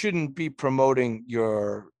 you shouldn't be promoting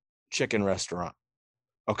your chicken restaurant.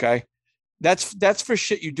 Okay. That's for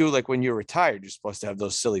shit you do. Like when you're retired, you're supposed to have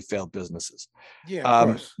those silly failed businesses.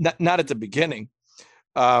 Yeah. Not at the beginning.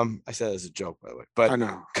 I said that as a joke, by the way, but I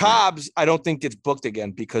know. Cobbs, I don't think gets booked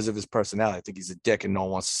again because of his personality. I think he's a dick and no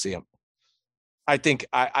one wants to see him. I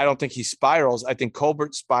don't think he spirals. I think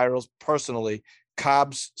Colbert spirals personally.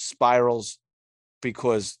 Cobbs spirals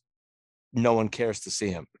because no one cares to see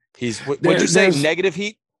him. He's what'd you say? Negative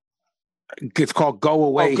heat? It's called go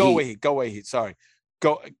away. Go away heat. Sorry.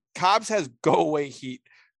 Cobbs has go away heat.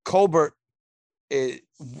 Colbert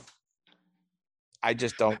I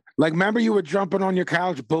just don't. Like, remember you were jumping on your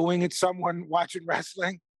couch booing at someone watching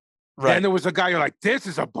wrestling? Right. And there was a guy, you're like, this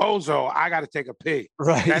is a bozo. I got to take a pee.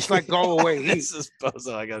 Right. That's like go away heat. This is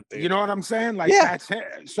bozo. I got to take. You know what I'm saying? Like, yeah. That's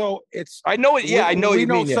it. So it's. I know it. Yeah, I know. We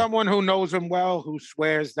know someone who knows him well, who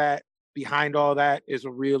swears that behind all that is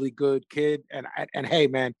a really good kid. And hey,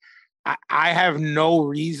 man, I have no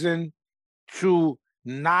reason to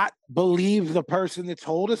not believe the person that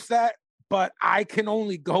told us that, but I can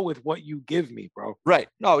only go with what you give me, bro. Right.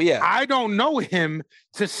 Oh, yeah. I don't know him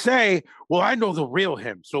to say, well, I know the real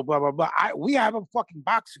him. So blah, blah, blah. We have a fucking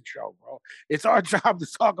boxing show, bro. It's our job to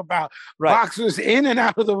talk about boxers in and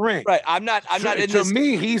out of the ring. Right. I'm not in to this.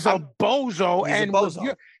 Me, he's a bozo. He's a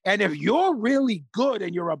bozo. And if you're really good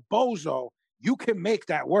and you're a bozo, you can make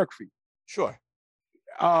that work for you. Sure.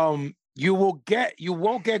 You won't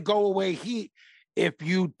get go away heat if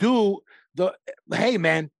you do hey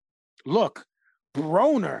man, look,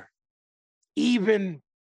 Broner even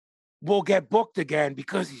will get booked again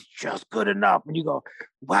because he's just good enough. And you go,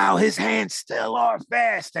 wow, his hands still are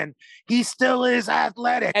fast and he still is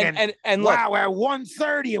athletic. And wow, look, at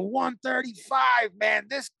 130 and 135, man,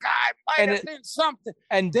 this guy might have been something.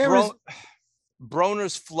 And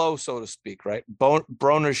Broner's flow, so to speak, right?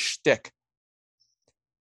 Broner's shtick.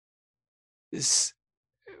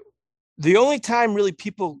 The only time really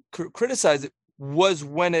people criticize it was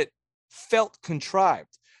when it felt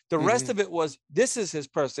contrived. The rest of it was, this is his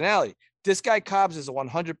personality. This guy Cobbs is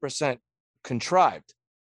 100% contrived.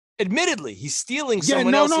 Admittedly, he's stealing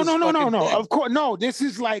someone else's No. Of course, no. This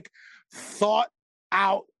is like thought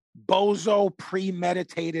out, bozo,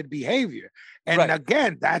 premeditated behavior. And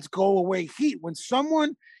again, that's go away heat. When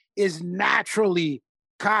someone is naturally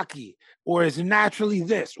cocky or is naturally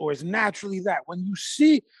this or is naturally that, when you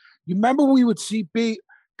remember we would see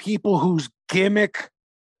people whose gimmick.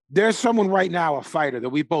 There's someone right now, a fighter that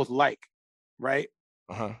we both like, right?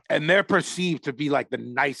 and they're perceived to be like the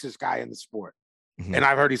nicest guy in the sport. Mhm. And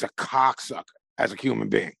I've heard he's a cocksucker as a human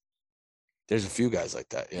being. There's a few guys like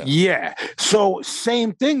that. Yeah. Yeah. So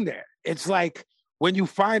same thing there. It's like when you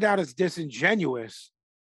find out it's disingenuous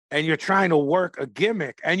and you're trying to work a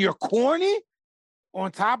gimmick and you're corny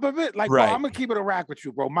on top of it. Like, bro, Right. I'm gonna keep it a rack with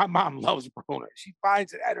you, bro. My mom loves Broner. She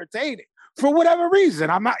finds it entertaining for whatever reason.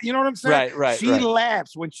 I'm not, you know what I'm saying? Right. She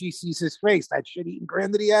laughs when she sees his face, that shit-eating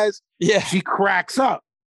grin that he has. Yeah. She cracks up.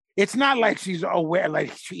 It's not like she's aware,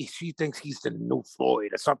 like she thinks he's the new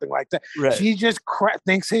Floyd or something like that. Right. She just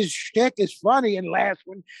thinks his shtick is funny and laughs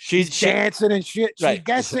when She's dancing and shit. She Right.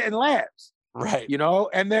 gets it and laughs. Right. You know,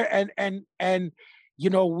 and there and you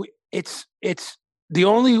know, it's the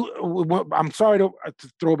only. I'm sorry to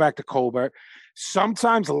throw back to Colbert.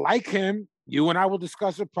 Sometimes, like him, you and I will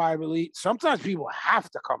discuss it privately. Sometimes people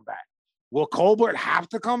have to come back. Will Colbert have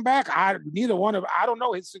to come back? Neither one of. I don't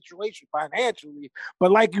know his situation financially, but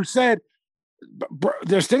like you said,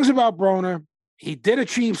 there's things about Broner. He did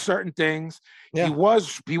achieve certain things. Yeah. He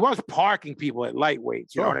was parking people at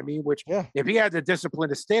lightweights. You know Sure. what I mean? Which, Yeah. if he had the discipline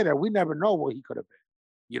to stay there, we never know what he could have been.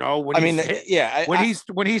 You know, when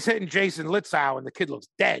he's hitting Jason Litzau and the kid looks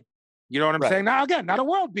dead. You know what I'm Right. saying? Now again, not a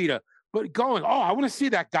world beater, but going, I want to see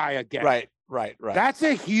that guy again. Right. That's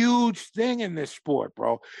a huge thing in this sport,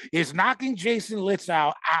 bro. Is knocking Jason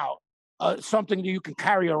Litzau out something that you can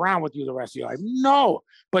carry around with you the rest of your life? No.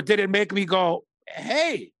 But did it make me go,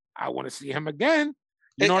 hey, I want to see him again?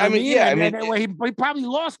 You know what I mean? Yeah. And he probably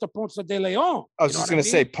lost to Ponce de Leon. I was just going to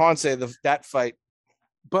say Ponce, that fight.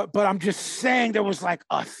 But I'm just saying there was like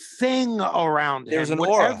a thing around him. There's an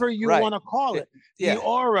whatever aura, you right. want to call it. Yeah. The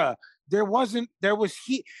aura. There was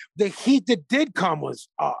heat. The heat that did come was,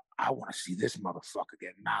 I want to see this motherfucker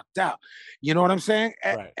get knocked out. You know what I'm saying?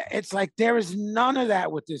 Right. It's like there is none of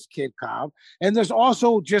that with this kid, Cobb. And there's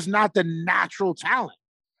also just not the natural talent.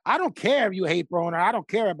 I don't care if you hate Broner. I don't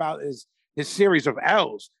care about his series of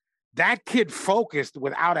L's. That kid focused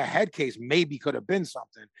without a head case maybe could have been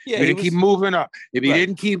something. Yeah, if he didn't keep moving up. If he Right.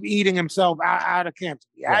 didn't keep eating himself out of camp. If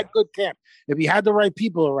he had good camp. If he had the right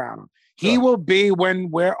people around him. He will be,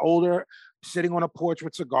 when we're older, sitting on a porch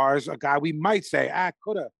with cigars, a guy we might say,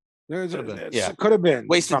 could have. Could have been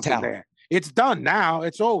wasted something talent. there. It's done now.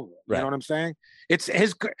 It's over. Right. You know what I'm saying? It's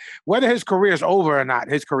whether his career is over or not,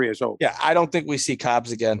 his career is over. Yeah, I don't think we see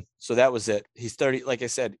Cobbs again. So that was it. He's 30. Like I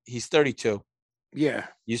said, he's 32. Yeah.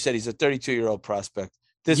 You said he's a 32-year-old prospect.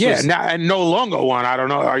 Now and no longer one. I don't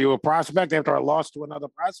know. Are you a prospect after a loss to another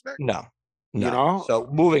prospect? No. You know. So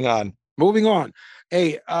moving on.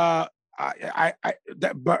 Hey,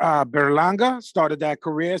 Berlanga started that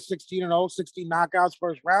career 16-0, 16 knockouts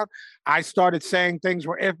first round. I started saying things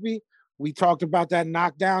were iffy. We talked about that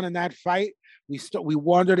knockdown in that fight. We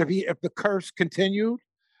wondered if the curse continued.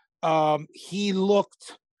 He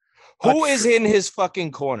looked. Who is in his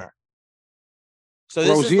fucking corner? So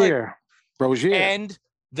this Rozier. And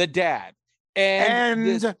the dad.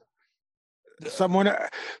 And someone,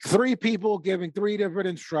 three people giving three different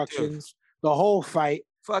instructions. The whole fight.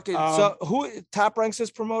 Fucking so who Top Rank's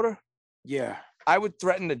his promoter? Yeah. I would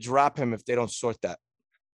threaten to drop him if they don't sort that.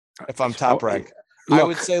 If I'm Top Rank. Look, I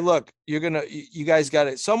would say, look, you guys got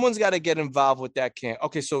it. Someone's got to get involved with that camp.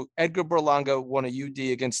 Okay, so Edgar Berlanga won a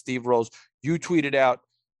UD against Steve Rose. You tweeted out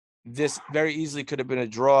this very easily could have been a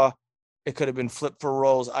draw. It could have been flipped for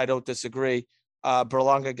Rose. I don't disagree.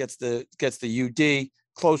 Berlanga gets the UD,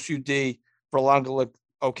 close UD. Berlanga looked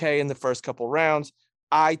okay in the first couple rounds.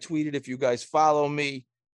 I tweeted, if you guys follow me,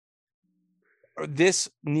 this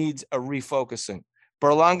needs a refocusing.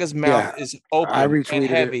 Berlanga's mouth is open and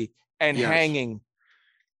heavy and hanging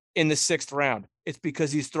in the sixth round. It's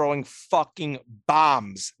because he's throwing fucking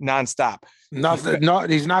bombs nonstop.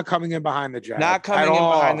 He's not coming in behind the jab. Not coming in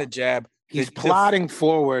behind the jab. He's plodding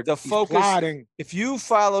forward. The focus. If you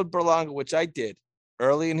followed Berlanga, which I did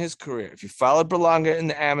early in his career, if you followed Berlanga in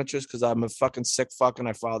the amateurs, because I'm a fucking sick fuck and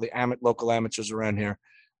I follow the local amateurs around here,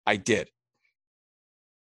 I did.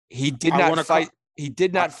 He did not fight. He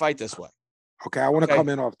did not fight this way. Okay, I want to come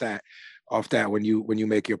in off that when you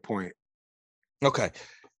make your point. Okay.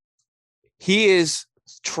 He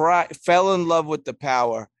fell in love with the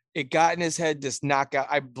power. It got in his head, this knockout.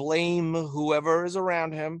 I blame whoever is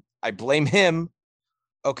around him. I blame him.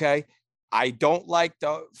 Okay. I don't like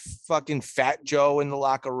the fucking fat Joe in the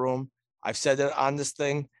locker room. I've said that on this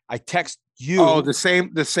thing. I text you. Oh, the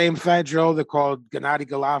same fat Joe that called Gennady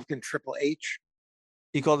Golovkin Triple H.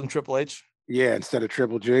 He called him Triple H? Yeah, instead of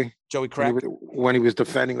Triple G. Joey Crack? When he was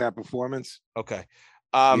defending that performance. Okay.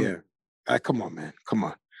 Yeah. Come on, man. Come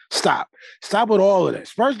on. Stop with all of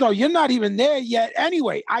this. First of all, you're not even there yet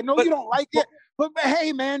anyway. I know you don't like it, but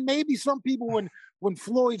hey, man, maybe some people when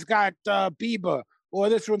Floyd's got Bieber or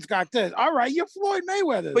this one's got this. All right, you're Floyd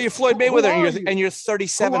Mayweather. But you're Floyd Who Mayweather, are and you're you?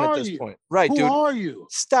 37 Who at are this you? point, right, Who dude? are you?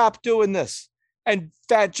 Stop doing this. And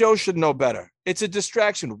Fat Joe should know better. It's a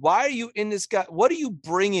distraction. Why are you in this guy? What are you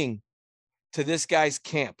bringing to this guy's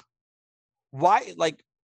camp? Why, like,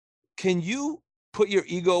 can you put your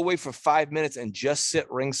ego away for 5 minutes and just sit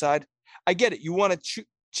ringside? I get it. You want to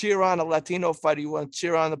cheer on a Latino fighter. You want to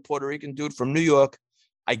cheer on the Puerto Rican dude from New York.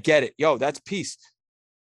 I get it. Yo, that's peace.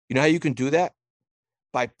 You know how you can do that?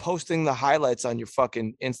 By posting the highlights on your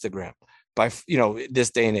fucking Instagram. By,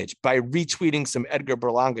 this day and age. By retweeting some Edgar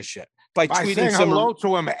Berlanga shit. By tweeting saying some hello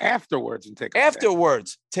to him afterwards and take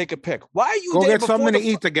take a pic. Why are you go there get before something the to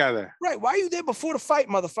eat together? Right. Why are you there before the fight,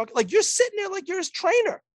 motherfucker? Like, you're sitting there like you're his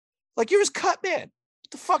trainer. Like, you're his cut man.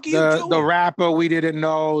 What the fuck are you doing? The rapper we didn't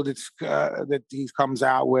know that he comes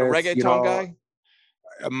out with. The reggaeton guy?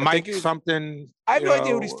 Mike something. I have no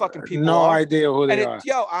idea who these fucking people no are. No idea who they are.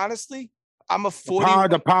 Yo, honestly, I'm a 40.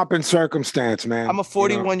 The pomp and circumstance, man. I'm a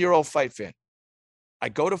 41-year-old fight fan. I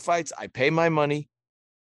go to fights. I pay my money.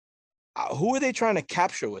 Who are they trying to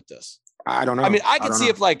capture with this? I don't know. I mean, I can see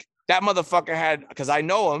if like that motherfucker had, because I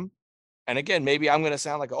know him. And again, maybe I'm going to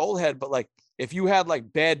sound like an old head, but like if you had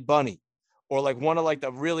like Bad Bunny or like one of like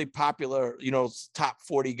the really popular, top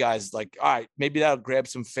 40 guys, like, all right, maybe that'll grab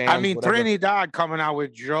some fans. I mean, whatever. Trinidad coming out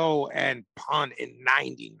with Joe and Pun in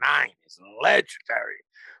 99 is legendary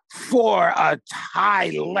for a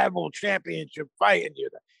high-level championship fight, and you're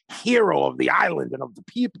the hero of the island and of the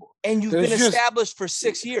people. And you've been established for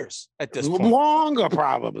 6 years at this point. Longer,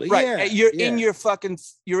 probably. Right. Yeah, you're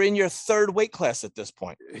in your third weight class at this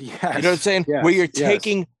point. Yes. You know what I'm saying? Yes. Where you're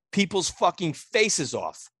taking people's fucking faces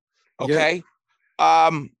off. Okay.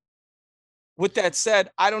 Yeah. With that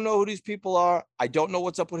said, I don't know who these people are. I don't know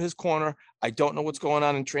what's up with his corner. I don't know what's going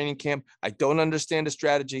on in training camp. I don't understand the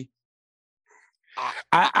strategy.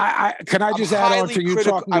 Can I just add on to you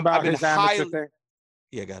talking about his amateur thing?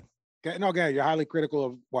 Yeah, go ahead. No, go ahead. You're highly critical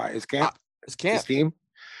of what? His camp? His camp. His team?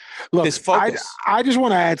 Look, his focus. I just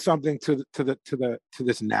want to add something to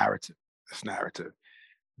this narrative. This narrative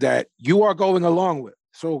that you are going along with.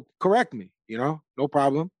 So correct me, no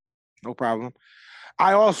problem. No problem.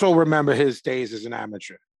 I also remember his days as an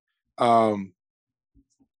amateur. Not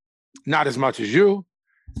as much as you.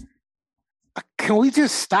 Can we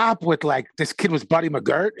just stop with like this kid was Buddy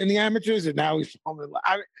McGirt in the amateurs and now he's all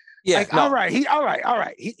right. He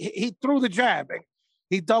threw the jab and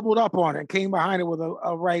he doubled up on it and came behind it with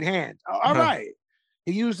a right hand. All right.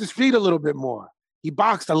 He used his feet a little bit more. He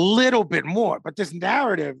boxed a little bit more. But this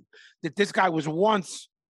narrative that this guy was once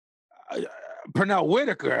Pernell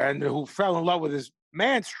Whitaker and who fell in love with his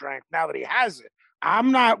man strength now that he has it,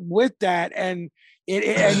 I'm not with that. And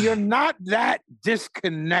you're not that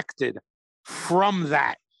disconnected from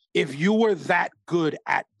that if you were that good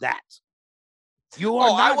at that. You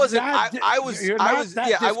are I wasn't. I wasn't.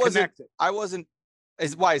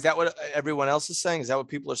 Why is that what everyone else is saying? Is that what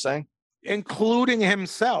people are saying? Including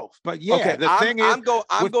himself. But yeah, okay, I'm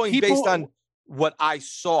going people, based on what I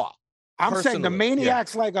saw. I'm saying the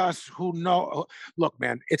maniacs like us who know, look,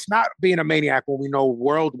 man, it's not being a maniac when we know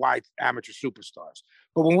worldwide amateur superstars.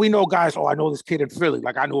 But when we know guys, I know this kid in Philly,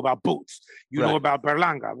 like I know about Boots, you know about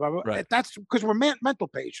Berlanga. Blah, blah. Right. That's because we're mental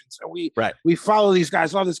patients. And we follow these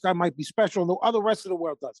guys. Oh, this guy might be special. And the other rest of the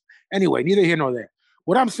world does. Anyway, neither here nor there.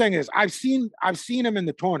 What I'm saying is I've seen him in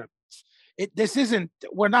the tournaments.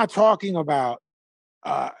 We're not talking about,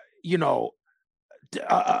 a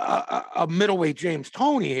middleweight James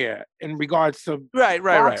Toney here in regards to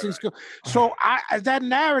boxing skill. So that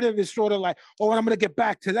narrative is sort of like, I'm going to get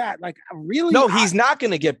back to that. Like, really? No, he's not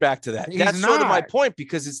going to get back to that. That's sort of my point,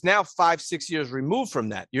 because it's now 5-6 years removed from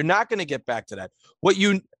that. You're not going to get back to that. What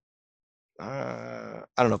you, I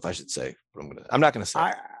don't know if I should say what I'm not going to say.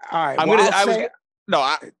 All right.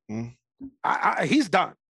 He's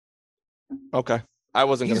done. Okay. I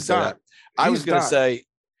wasn't going to say that. I was going to say,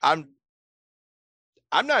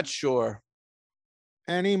 I'm not sure.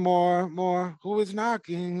 Any more who is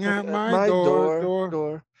knocking at my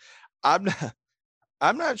door. I'm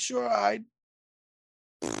not sure I'm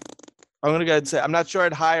going to go ahead and say, I'm not sure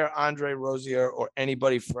I'd hire Andre Rozier or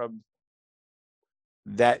anybody from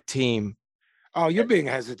that team. Oh, you're being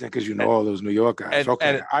hesitant because you know all those New York guys.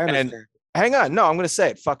 I understand. Hang on. No, I'm going to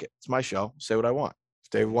say it. Fuck it. It's my show. Say what I want.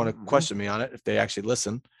 If they want to question me on it, if they actually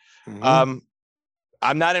listen.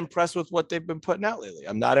 I'm not impressed with what they've been putting out lately.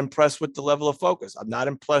 I'm not impressed with the level of focus. I'm not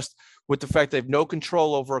impressed with the fact they have no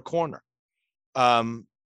control over a corner.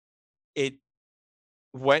 It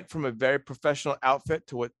went from a very professional outfit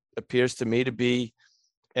to what appears to me to be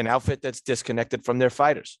an outfit that's disconnected from their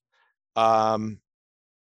fighters.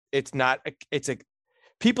 It's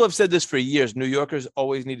people have said this for years. New Yorkers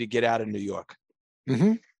always need to get out of New York.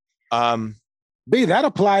 Mm-hmm. B, that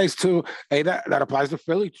applies to that applies to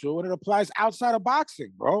Philly too, and it applies outside of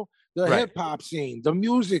boxing, bro. The hip hop scene, the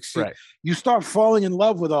music scene. Right. You start falling in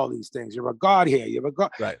love with all these things. You're a god here. You're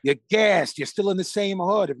gassed. You're still in the same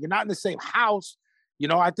hood. If you're not in the same house,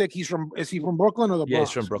 I think is he from Brooklyn or the Bronx? Yeah,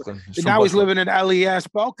 he's from Brooklyn. Now he's living in LES,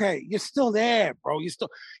 but okay, you're still there, bro.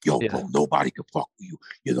 Bro, nobody can fuck with you.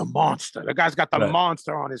 You're the monster. The guy's got the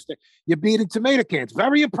monster on his thing. You're beating tomato cans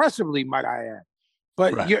very impressively, might I add.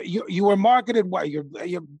 But you were marketed well.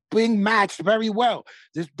 You're being matched very well.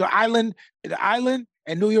 The island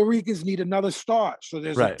and New Yorkers need another start. So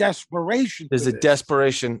there's a desperation. There's a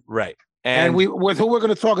desperation, right? And with who we're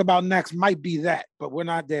going to talk about next might be that, but we're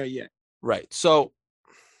not there yet. Right. So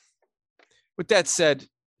with that said,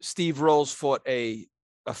 Steve Rolls fought a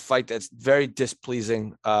fight that's very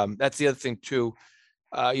displeasing. That's the other thing too.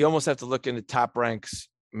 You almost have to look in the top ranks,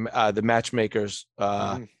 the matchmakers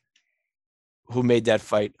who made that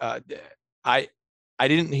fight. I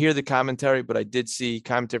didn't hear the commentary, but I did see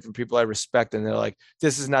commentary from people I respect, and they're like,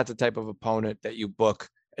 "This is not the type of opponent that you book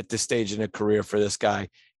at this stage in a career for this guy."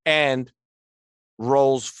 And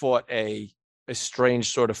Rolls fought a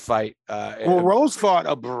strange sort of fight. Rolls fought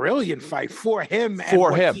a brilliant fight for him.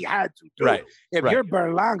 He had to do. Right. If you're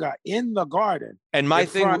Berlanga in the Garden, and my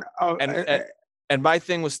thing, and my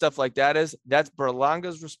thing with stuff like that is that's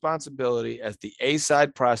Berlanga's responsibility as the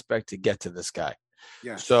A-side prospect to get to this guy.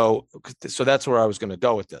 Yeah. So that's where I was going to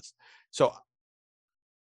go with this. So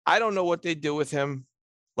I don't know what they do with him.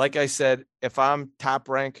 Like I said, if I'm top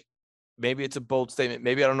rank, maybe it's a bold statement.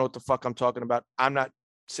 Maybe I don't know what the fuck I'm talking about. I'm not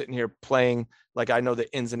sitting here playing like I know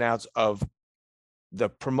the ins and outs of the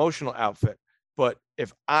promotional outfit. But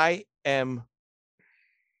if I am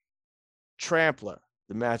Trampler,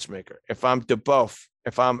 the matchmaker, if I'm DeBoeuf,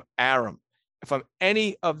 if I'm Arum, if I'm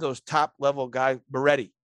any of those top level guys,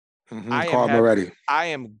 Moretti, I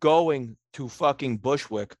am going to fucking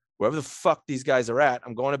Bushwick, wherever the fuck these guys are at.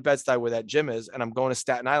 I'm going to Bed-Stuy where that gym is, and I'm going to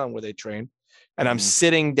Staten Island where they train. And I'm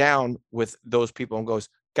sitting down with those people and goes,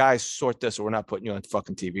 guys, sort this or we're not putting you on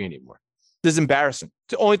fucking TV anymore. This is embarrassing.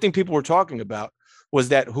 The only thing people were talking about was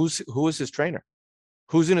that who is his trainer?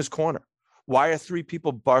 Who's in his corner? Why are 3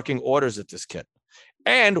 people barking orders at this kid?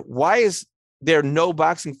 And why is there no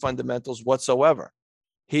boxing fundamentals whatsoever?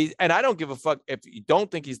 And I don't give a fuck if you don't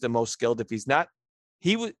think he's the most skilled. If he's not,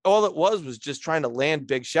 all it was just trying to land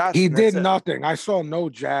big shots. He did nothing. I saw no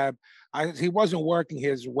jab. He wasn't working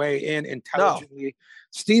his way in intelligently. No.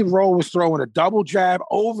 Steve Rolls was throwing a double jab,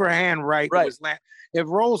 overhand right. If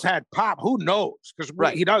Rolls had pop, who knows?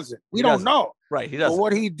 Because he doesn't. We don't know. Right, he doesn't. But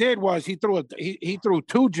what he did was he threw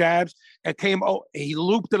 2 jabs and he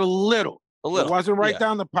looped it a little. It wasn't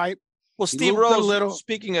down the pipe. Well, Steve Rolls,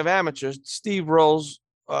 speaking of amateurs, Steve Rolls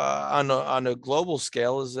on a global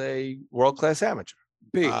scale is a world-class amateur.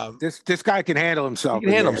 This guy can handle himself. He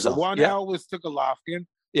can handle himself. The one L was to Golovkin.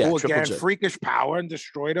 Who again, freakish power and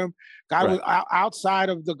destroyed him. Guy was outside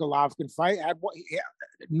of the Golovkin fight, had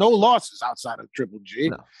no losses outside of Triple G.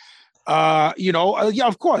 No.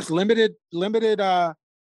 Of course, limited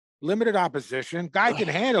opposition. Guy can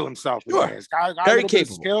handle himself. Sure. Guy very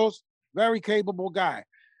capable skills. Very capable guy.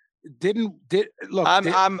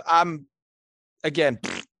 I'm again.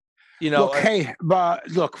 But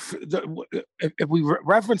look, if we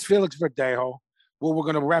reference Felix Verdejo, what we're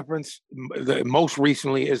going to reference most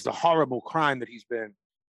recently is the horrible crime that he's been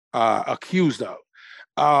accused of.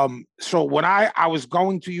 So when I was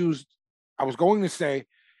going to say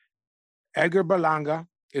Edgar Berlanga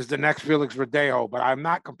is the next Felix Verdejo, but I'm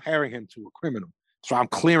not comparing him to a criminal. So I'm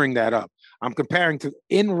clearing that up. I'm comparing to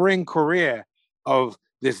in-ring career of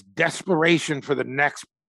this desperation for the next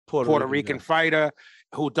Puerto Rican fighter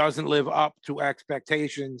who doesn't live up to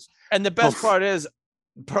expectations. And the best part is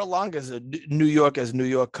Berlanga is New York as New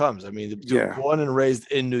York comes. I mean, born and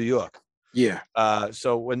raised in New York. Yeah.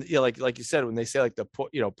 So when like you said, when they say like the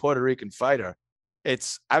Puerto Rican fighter, I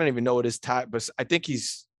don't even know what his type, but I think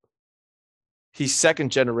he's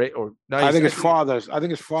second generation or no. I think his father's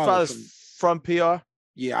from PR.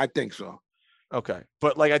 Yeah, I think so. Okay,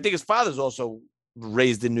 but I think his father's also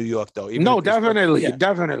raised in New York, though.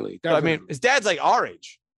 Definitely. So, I mean, his dad's like our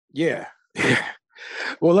age. Yeah.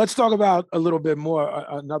 Well, let's talk about a little bit more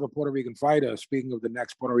another Puerto Rican fighter. Speaking of the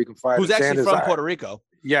next Puerto Rican fighter, who's actually from Puerto Rico.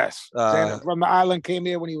 Yes, from the island, came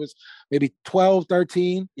here when he was maybe 12,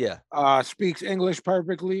 13. Yeah, speaks English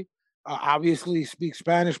perfectly. Obviously, speaks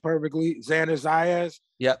Spanish perfectly. Xander Zayas.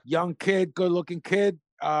 Yeah, young kid, good-looking kid.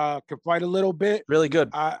 Can fight a little bit. Really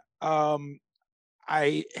good.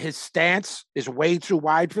 his stance is way too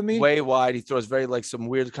wide for me. Way wide. He throws very like some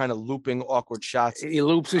weird kind of looping, awkward shots. He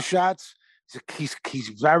loops his shots. He's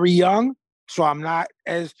very young, so I'm not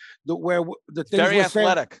as the things Very we're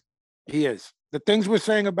athletic. saying. He is. The things we're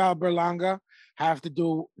saying about Berlanga have to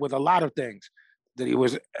do with a lot of things. That he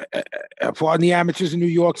was for the amateurs in New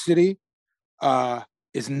York City.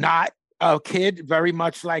 Is not a kid, very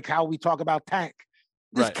much like how we talk about Tank.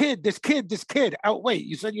 This kid. Oh, wait,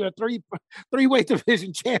 you said you're a three-weight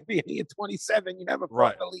division champion. You're 27. You never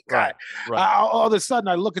fought an elite guy. All of a sudden,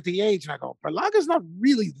 I look at the age and I go, Berlanga's not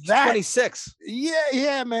really that. 26.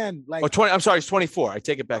 Yeah, man. Like, 20. I'm sorry, he's 24. I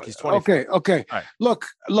take it back. He's 24. Okay. Right. Look.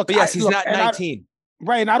 But yes, he's not 19.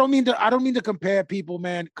 Right, and I don't mean to compare people,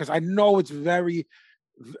 man, because I know it's very,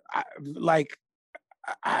 like,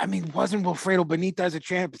 I mean, wasn't Wilfredo Benitez a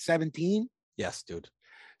champ at 17? Yes, dude.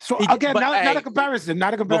 So again, not a comparison.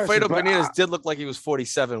 Wilfredo Benitez did look like he was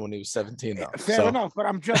 47 when he was 17, though. Fair enough, but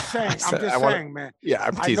I'm just saying, man. Yeah,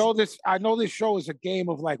 I know this show is a game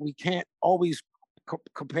of like we can't always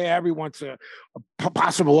compare everyone to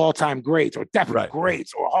possible all-time greats or definite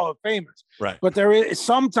greats or Hall of Famers. Right. But there is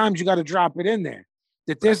sometimes you got to drop it in there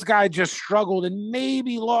that this guy just struggled and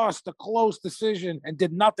maybe lost a close decision and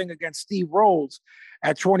did nothing against Steve Rolls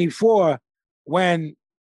at 24 when.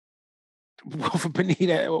 For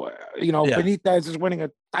Benitez, Benitez is winning a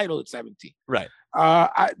title at 17. Right.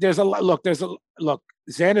 There's a look.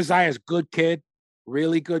 Xander Zaya's good kid,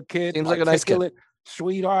 really good kid. Seems like a nice kid,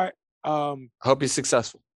 sweetheart. I hope he's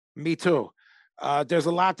successful. Me too. There's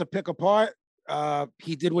a lot to pick apart.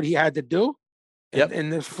 He did what he had to do. In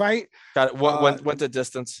this fight. Got it. Went the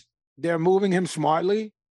distance. They're moving him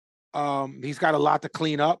smartly. He's got a lot to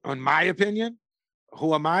clean up, in my opinion.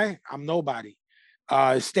 Who am I? I'm nobody.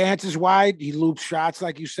 His stance is wide. He loops shots,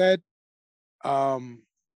 like you said. I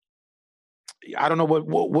don't know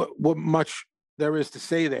what much there is to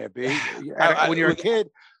say there, B. When you're a kid,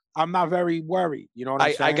 I'm not very worried. You know what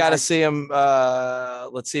I'm saying? I got to see him.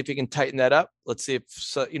 Let's see if he can tighten that up. Let's see if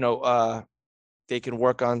they can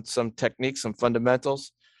work on some techniques, some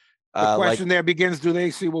fundamentals. The question there begins: do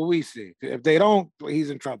they see what we see? If they don't, he's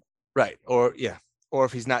in trouble. Right. Or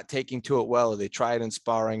if he's not taking to it well, or they try it in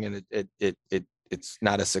sparring and it's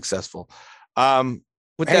not as successful.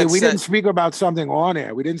 We didn't speak about something on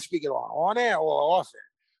air. We didn't speak it on air or off air.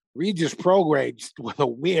 Regis Prograis with a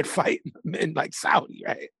weird fight in like Saudi,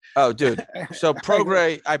 right? Oh, dude. So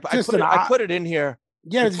Prograis, I put it in here.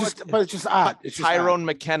 Yeah, it's just odd. It's Tyrone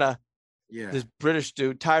McKenna. Yeah. This British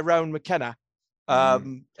dude, Tyrone McKenna.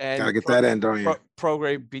 And gotta get that in, don't you?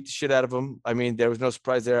 Prograis beat the shit out of him. I mean, there was no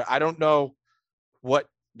surprise there. I don't know what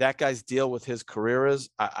that guy's deal with his career is.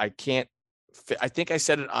 I can't. I think I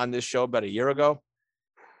said it on this show about a year ago.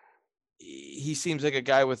 He seems like a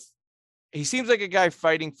guy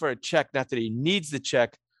fighting for a check. Not that he needs the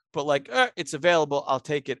check, but like, it's available. I'll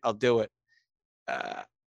take it. I'll do it.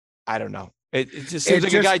 I don't know. It just seems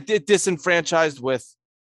like a guy disenfranchised with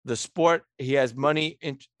the sport. He has money,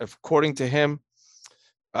 according to him,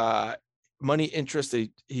 money interest.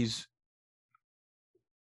 He's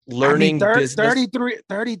learning business.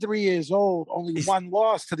 33 years old, only one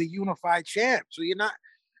loss to the unified champ. So you're not,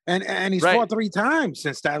 and he's fought 3 times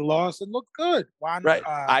since that loss and looked good.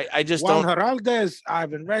 I just Juan don't. Heraldez,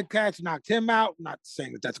 Ivan Redkach knocked him out. Not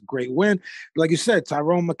saying that's a great win. Like you said,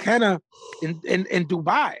 Tyrone McKenna in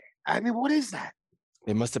Dubai. I mean, what is that?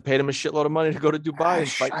 They must have paid him a shitload of money to go to Dubai and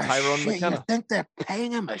fight Tyrone McKenna. You think they're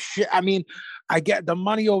paying him a shit? I mean, I get the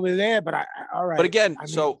money over there, but all right. But again,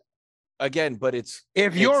 but it's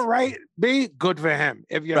you're right, B, good for him.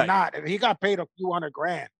 If you're not, if he got paid a few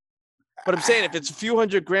 $100,000. But I'm saying if it's a few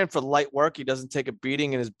 $100,000 for light work, he doesn't take a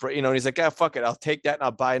beating in his, and he's like, fuck it, I'll take that and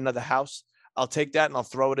I'll buy another house. I'll take that and I'll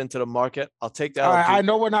throw it into the market. I'll take that. All right, I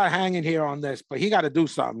know we're not hanging here on this, but he got to do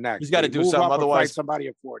something next. He's got to do something, otherwise somebody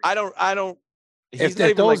at 40. I don't. He's not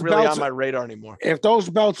even like really on my radar anymore. If those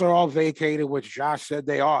belts are all vacated, which Josh said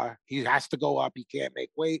they are, he has to go up. He can't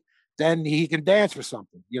make weight. Then he can dance for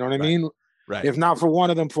something. You know what I mean? Right. If not for one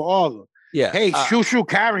of them, for all of them. Yeah. Hey, Shushu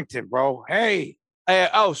Carrington, bro. Hey.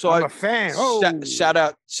 I'm a fan. Oh, shout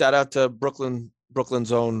out to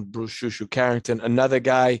Brooklyn's own Bruce Shushu Carrington, another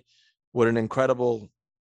guy with an incredible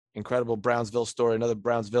Brownsville story, another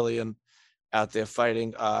Brownsvillian out there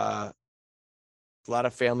fighting. A lot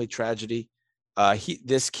of family tragedy.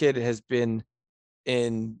 This kid has been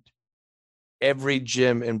in every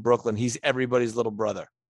gym in Brooklyn. He's everybody's little brother.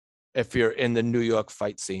 If you're in the New York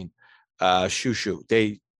fight scene, Shushu,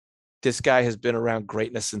 this guy has been around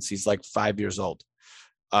greatness since he's like 5 years old,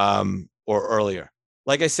 or earlier.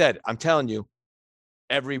 Like I said, I'm telling you,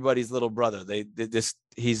 everybody's little brother.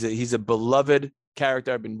 He's a beloved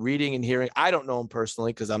character. I've been reading and hearing. I don't know him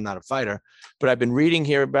personally because I'm not a fighter, but I've been reading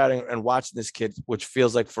here about it and watching this kid, which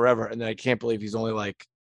feels like forever. And then I can't believe he's only like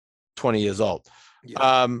 20 years old.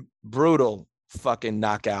 Yeah. Brutal fucking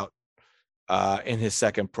knockout in his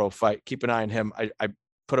second pro fight. Keep an eye on him. I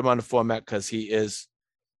put him on the format because he is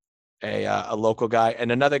a local guy.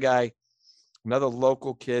 And another guy, another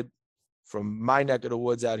local kid from my neck of the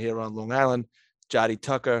woods out here on Long Island, Jody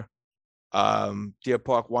Tucker, Deer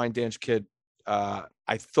Park wine dance kid.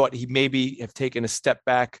 I thought he maybe have taken a step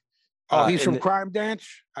back. Oh, he's from Crime Dance?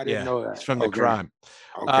 I didn't know that. He's from the Crime.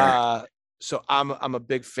 Okay. So I'm a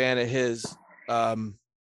big fan of his.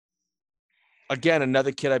 Again,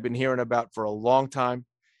 another kid I've been hearing about for a long time.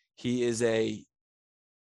 He is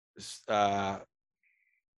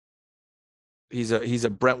he's a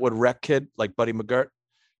Brentwood rec kid like Buddy McGirt.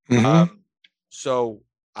 Mhm. So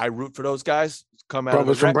I root for those guys. Come out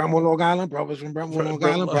Brothers of the from rec. Brentwood, Long Island. Brothers from Brentwood, Long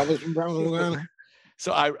Island. Brothers from Brentwood, Long Island.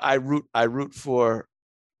 So I root for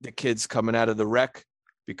the kids coming out of the rec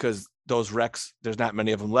because those recs, there's not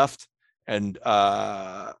many of them left. And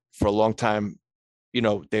for a long time, you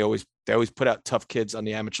know, they always put out tough kids on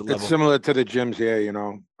the amateur level. It's similar to the gyms here, you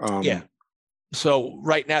know. Yeah. So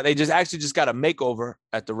right now they just got a makeover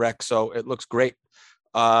at the rec, so it looks great.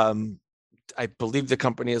 I believe the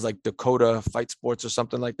company is like Dakota Fight Sports or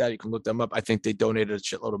something like that. You can look them up. I think they donated a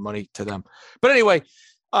shitload of money to them. But anyway,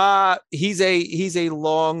 he's a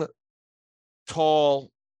long,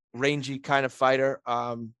 tall, rangy kind of fighter.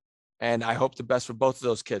 And I hope the best for both of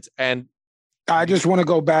those kids. And I just want to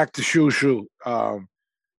go back to Shushu.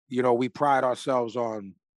 You know, we pride ourselves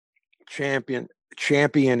on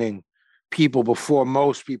championing people before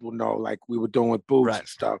most people know, like we were doing with Boots and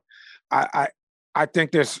stuff. I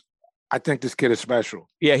think this kid is special.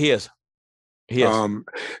 Yeah, he is. He is.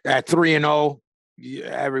 At 3-0,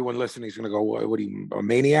 everyone listening is going to go, what are you, a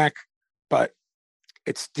maniac? But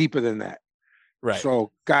it's deeper than that. Right.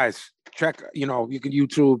 So, guys, check, you know, you can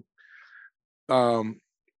YouTube,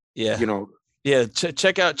 you know. Yeah,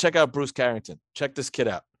 check out Bruce Carrington. Check this kid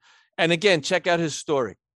out. And again, check out his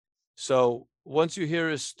story. So once you hear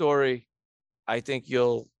his story, I think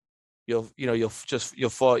you'll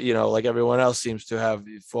fall, you know, like everyone else seems to have,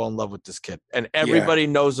 you fall in love with this kid. And everybody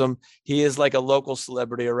knows him. He is like a local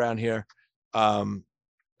celebrity around here.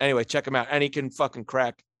 Anyway, check him out. And he can fucking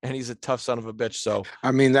crack. And he's a tough son of a bitch. So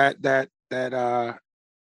I mean that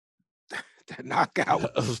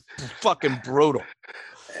knockout was fucking brutal.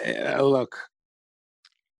 Look.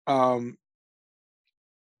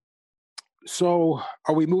 So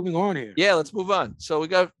are we moving on here? Yeah, let's move on. So we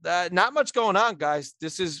got not much going on, guys.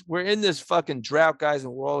 We're in this fucking drought, guys,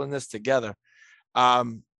 and we're all in this together.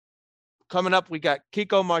 Coming up, we got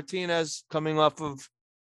Kiko Martinez coming off of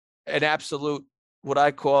an absolute, what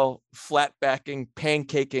I call flat backing,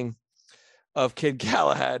 pancaking of Kid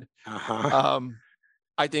Galahad.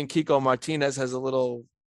 I think Kiko Martinez has a little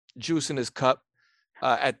juice in his cup.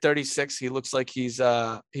 At 36, he looks like he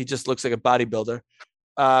just looks like a bodybuilder.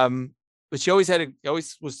 But he always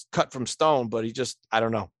was cut from stone, but I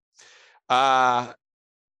don't know.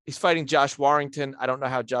 He's fighting Josh Warrington. I don't know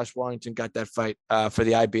how Josh Warrington got that fight for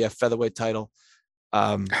the IBF featherweight title.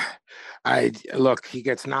 He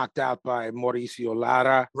gets knocked out by Mauricio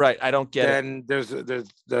Lara. Right, I don't get it. Then there's a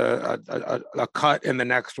cut in the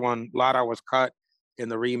next one. Lara was cut in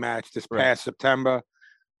the rematch this past September.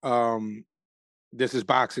 This is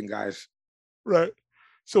boxing, guys. Right.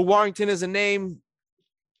 So Warrington is a name.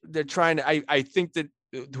 They're trying to, I think that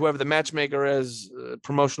whoever the matchmaker is,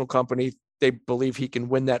 promotional company, they believe he can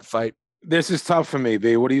win that fight. This is tough for me,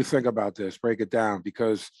 B. What do you think about this? Break it down,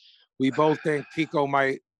 because we both think Kiko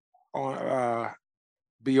might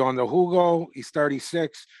be on the Hugo. He's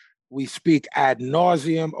 36. We speak ad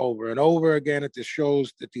nauseum over and over again at the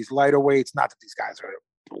shows that these lighter weights, not that these guys are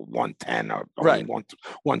 110 or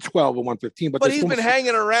 112 or 115, but he's been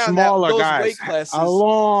hanging around smaller those guys weight classes a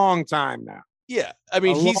long time now. Yeah, I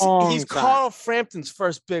mean he's Carl Frampton's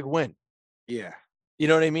first big win. Yeah, you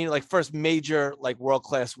know what I mean, like first major like world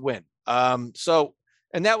class win. So,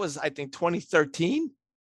 and that was I think 2013,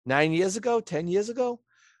 9 years ago, 10 years ago.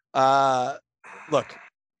 Look,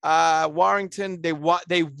 Warrington, they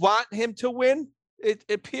want him to win. It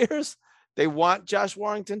appears they want Josh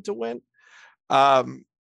Warrington to win.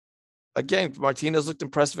 Again, Martinez looked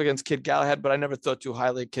impressive against Kid Galahad, but I never thought too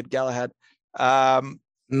highly of Kid Galahad.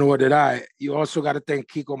 Nor did I. You also got to think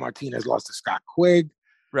Kiko Martinez lost to Scott Quigg.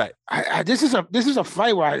 Right. This is a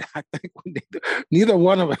fight where I think neither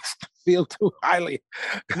one of us feel too highly.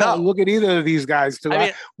 No, look at either of these guys too.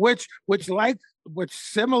 Which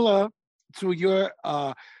similar to your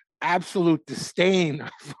absolute disdain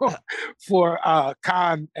for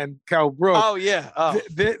Khan and Kell Brook. Oh yeah. Oh.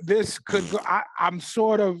 This could go. I'm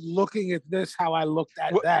sort of looking at this how I looked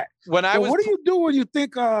at that. When I was, what do you do when you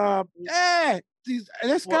think, this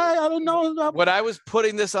guy? I don't know. When I was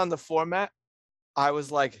putting this on the format, I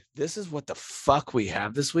was like, "This is what the fuck we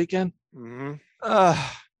have this weekend." Mm-hmm.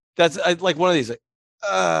 That's like one of these.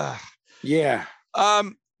 Yeah.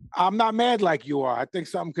 I'm not mad like you are. I think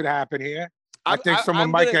something could happen here. I think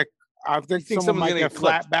someone might get. I think someone might get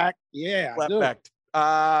flat back. Yeah, flat backed.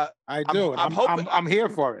 I do. I'm hoping. I'm here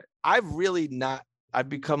for it. I've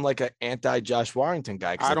become like an anti Josh Warrington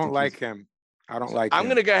guy. I don't like him. I'm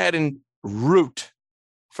going to go ahead and root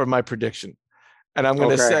for my prediction, and I'm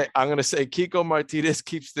going to say Kiko Martinez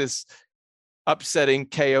keeps this upsetting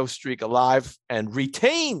KO streak alive and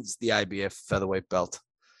retains the IBF featherweight belt.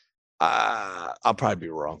 I'll probably be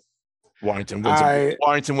wrong. Warrington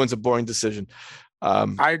wins a boring decision.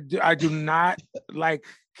 I do not like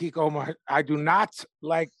Kiko. I do not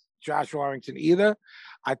like Josh Warrington either.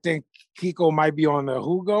 I think Kiko might be on the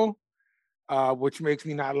Hugo, which makes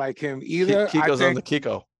me not like him either. Kiko's on the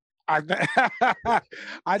Kiko.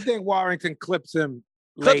 I think Warrington clips him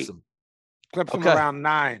late. Clips him around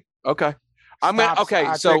 9. Okay.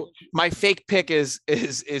 My fake pick is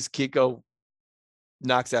Kiko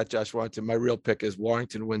knocks out Josh Warrington. My real pick is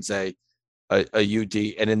Warrington wins a UD.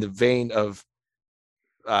 And in the vein of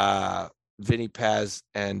Vinny Paz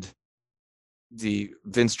and the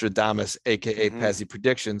Vince Stradamus, aka Pazzi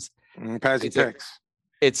predictions. Pazzi picks.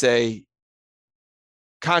 It's a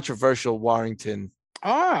controversial Warrington.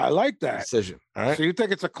 I like that decision. All right. So you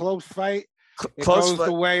think it's a close fight? It goes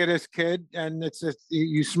the way of this kid, and it's just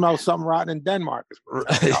you smell something rotten in Denmark.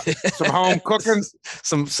 Some home cooking.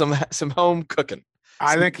 Some home cooking.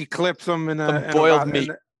 I think he clips him in boiled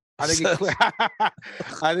meat. I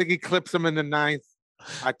think he clips him in the 9th.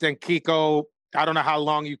 I think Kiko. I don't know how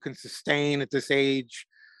long you can sustain at this age.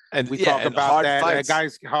 And we talk about that.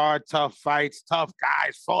 Guys, hard, tough fights, tough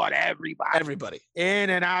guys fought everybody in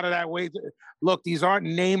and out of that weight. Look, these aren't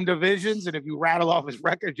named divisions, and if you rattle off his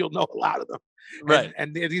record, you'll know a lot of them. Right.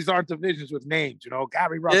 And these aren't divisions with names.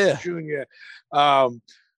 Gary Russell Jr.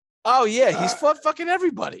 He's fought fucking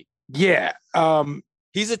everybody. Yeah.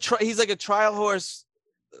 He's like a trial horse.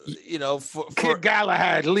 Kid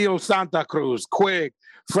Galahad, Leo Santa Cruz, Quigg,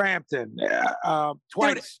 Frampton,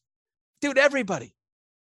 twice. Dude, everybody.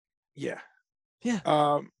 Yeah.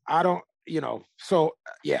 I don't, so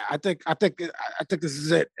yeah, I think this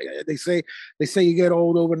is it. They say you get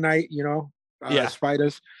old overnight,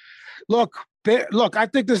 spiders. Look, I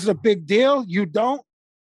think this is a big deal. You don't.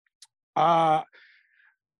 For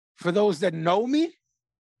those that know me,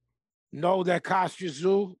 know that Kostya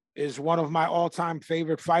Tszyu is one of my all-time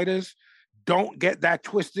favorite fighters. Don't get that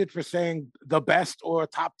twisted for saying the best or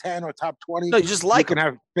top 10 or top 20. No, you just like him.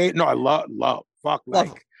 Have faith. No, I love.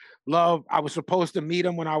 I was supposed to meet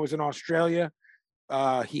him when I was in Australia.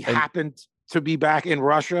 He happened to be back in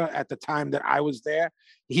Russia at the time that I was there.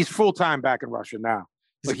 He's full-time back in Russia now.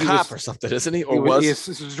 He's a cop or something, isn't he? Or was?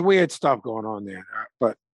 There's weird stuff going on there,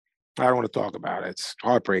 but I don't want to talk about it. It's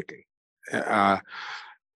heartbreaking.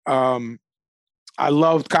 I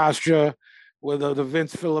loved Kostya. With the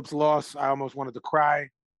Vince Phillips loss, I almost wanted to cry.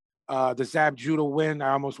 The Zab Judah win,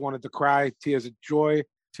 I almost wanted to cry. Tears of joy.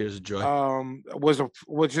 Was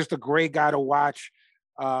just a great guy to watch.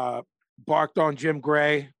 Barked on Jim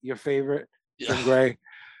Gray, your favorite, Jim Gray.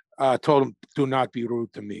 Told him, "Do not be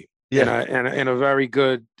rude to me." Yeah, in a very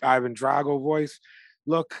good Ivan Drago voice.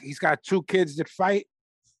 Look, he's got 2 kids that fight.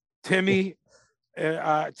 Timmy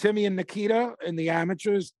and Nikita in the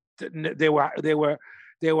amateurs. They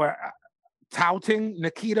were touting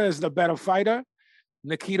Nikita as the better fighter.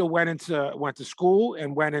 Nikita went to school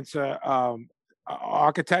and went into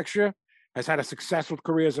architecture, has had a successful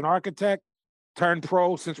career as an architect, turned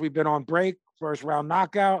pro since we've been on break, first round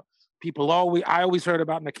knockout. I always heard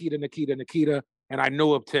about Nikita, and I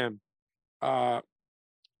knew of Tim.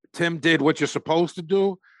 Tim did what you're supposed to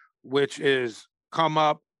do, which is come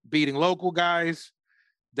up beating local guys.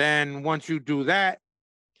 Then once you do that,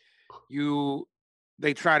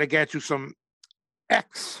 they try to get you some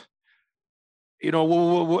X.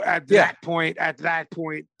 At that point,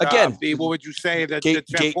 again, what would you say that the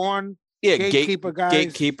Jeff Horn gatekeeper guys?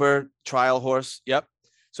 Gatekeeper, trial horse. Yep.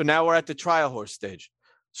 So now we're at the trial horse stage.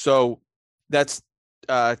 So that's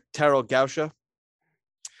Terrell Gausha.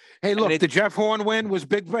 Hey, look, the Jeff Horn win was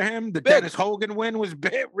big for him. The Dennis Hogan win was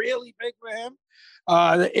really big for him.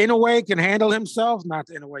 The Inoue can handle himself. Not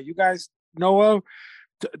the Inoue you guys know of.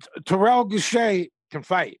 Terrell Gausha can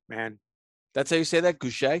fight, man. That's how you say that,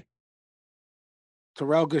 Gausha?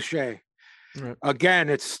 Terrell Gausha. Right. Again,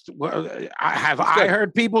 I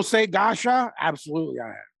heard people say Gasha? Absolutely, I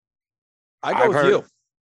have. I go I've with heard-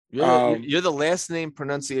 you. You're the last name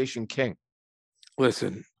pronunciation king.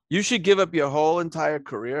 Listen, You should give up your whole entire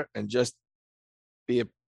career and just be a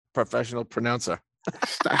professional pronouncer.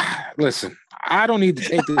 listen. I don't need to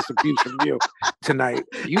take this abuse from you tonight.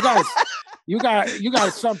 You got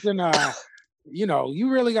something.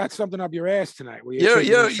 You really got something up your ass tonight. Where you're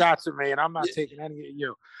taking shots at me, and I'm not taking any at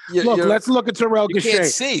you. Look, let's look at Terrell You Gausha. can't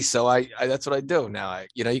see, so I that's what I do now.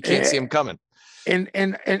 You can't see him coming. In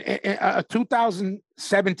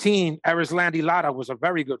 2017, Erislandy Lara was a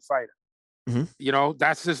very good fighter. Mhm.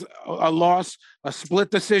 That's just a loss, a split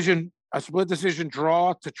decision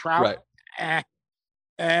draw to Trout, Right.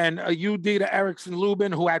 and a UD to Erickson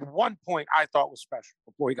Lubin, who at one point I thought was special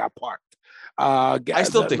before he got parked. I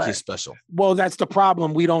still think he's special. Well, that's the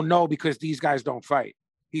problem. We don't know because these guys don't fight.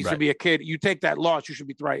 He should Right. be a kid. You take that loss, you should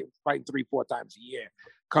be fighting 3-4 times a year.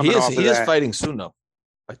 He is fighting soon, though,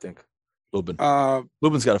 I think. Lubin.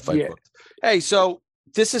 Lubin's got a fight booked. Hey, so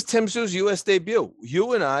this is Tim Tszyu's U.S. debut.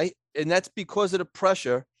 You and I, and that's because of the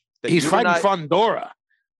pressure that he's you fighting and Fundora.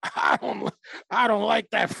 I don't like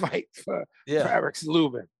that fight for Erickson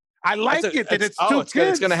Lubin. I like that it's two kids.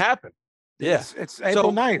 It's going to happen. Yeah, it's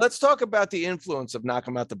April 9th. Let's talk about the influence of Knock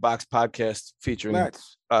 'Em Out the Box podcast featuring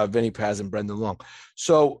Vinny Paz and Brendan Long.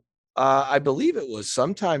 So I believe it was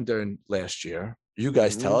sometime during last year. You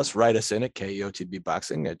guys tell us, write us in at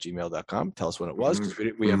keotbboxing@gmail.com. Tell us when it was, because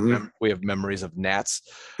we have memories of gnats.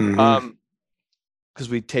 Because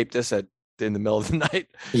we taped this in the middle of the night.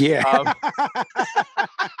 Yeah.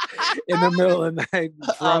 In the middle of the night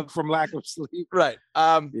from lack of sleep. Right.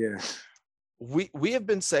 Yeah. We have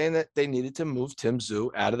been saying that they needed to move Tim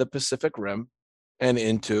Tszyu out of the Pacific Rim and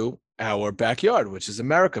into our backyard, which is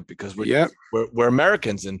America, because we're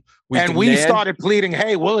Americans, and we started pleading,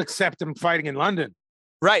 hey, we'll accept him fighting in London.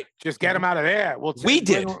 Right. Just get him out of there. We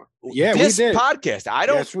did. Yeah, this we did. podcast. I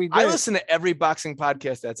listen to every boxing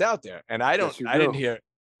podcast that's out there, and I didn't hear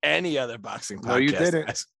any other boxing podcast. No, you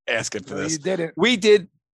didn't. Asking for this. You didn't. We did.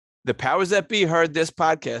 The powers that be heard this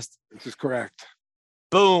podcast. This is correct.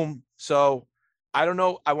 Boom. So I don't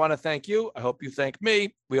know. I want to thank you. I hope you thank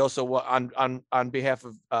me. We also on behalf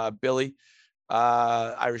of Billy,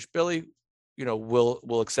 Irish Billy,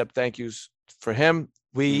 we'll accept thank yous for him.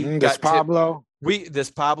 We got Pablo.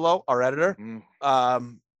 Pablo, our editor.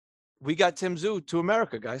 We got Tim Tszyu to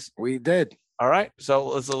America, guys. We did. All right.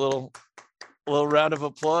 So it's a little round of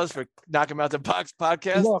applause for Knock 'Em Out the Box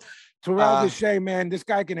podcast. Look, Terrell Gausha, man, this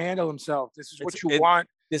guy can handle himself. This is what you want.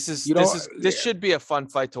 This should be a fun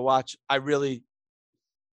fight to watch. I really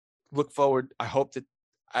look forward. I hope that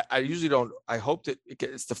I usually don't. I hope that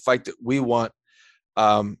it's the fight that we want.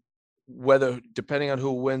 Whether depending on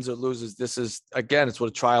who wins or loses, this is again, it's what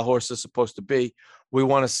a trial horse is supposed to be. We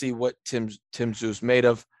want to see what Tim Tszyu's made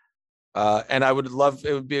of, and I would love.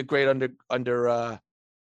 It would be a great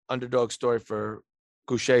underdog story for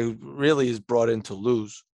Gausha, who really is brought in to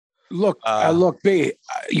lose. Look, B.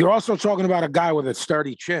 You're also talking about a guy with a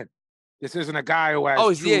sturdy chin. This isn't a guy who has. Oh,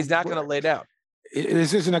 he's not going to lay down.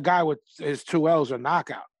 This isn't a guy with his 2 L's or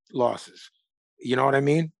knockout losses. You know what I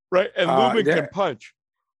mean? Right. And Lubin can punch.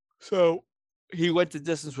 So he went the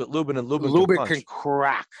distance with Lubin, and Lubin can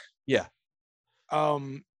crack. Yeah. Talk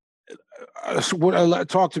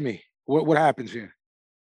to me. What happens here?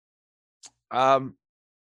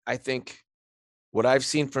 I think what I've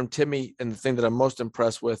seen from Timmy, and the thing that I'm most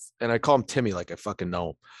impressed with, and I call him Timmy like I fucking know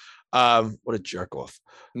him. What a jerk off.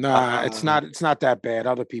 Nah, it's not that bad.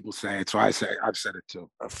 Other people say it, so I've said it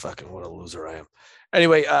too. Oh, fucking what a loser I am.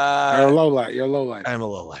 Anyway, you're a low life. You're a low life. I'm a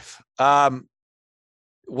low life.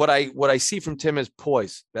 What I see from Tim is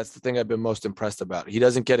poise. That's the thing I've been most impressed about. He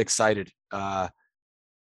doesn't get excited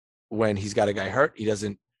when he's got a guy hurt. He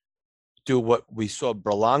doesn't do what we saw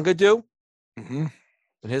Berlanga do in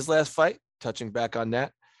his last fight. Touching back on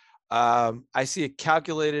that, I see a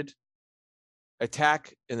calculated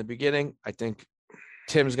attack in the beginning. I think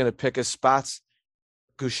Tim's going to pick his spots.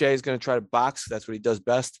 Gausha is going to try to box. That's what he does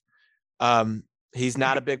best. He's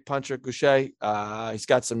not a big puncher, Gausha. He's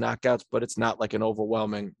got some knockouts, but it's not like an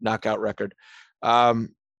overwhelming knockout record. And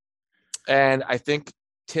I think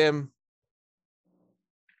Tim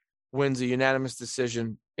wins a unanimous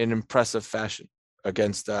decision in impressive fashion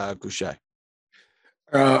against Gausha.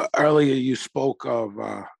 Earlier, you spoke of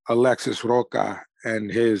Alexis Roca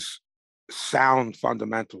and his sound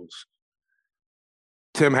fundamentals.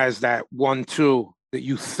 Tim has that 1-2 that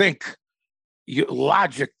you think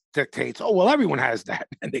logic dictates. Oh, well, everyone has that,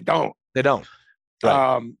 and they don't. They don't.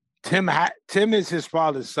 Right. Tim is his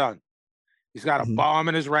father's son. He's got a bomb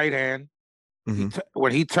in his right hand.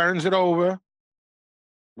 When he turns it over,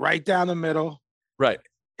 right down the middle, Right.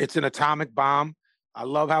 it's an atomic bomb. I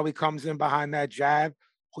love how he comes in behind that jab.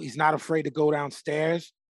 He's not afraid to go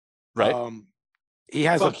downstairs. Right. He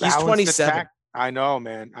has Fuck, a he's balanced 27. attack. I know,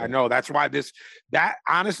 man. I know. That's why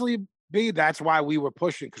honestly, B, that's why we were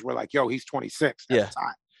pushing, because we're like, yo, he's 26 at the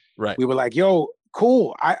time. Right. We were like, yo,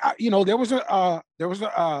 cool. There was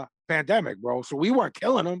a pandemic, bro. So we weren't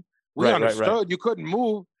killing him. We understood. Right. You couldn't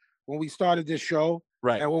move when we started this show.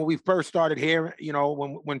 Right. And when we first started here,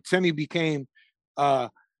 when Timmy became a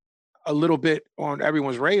little bit on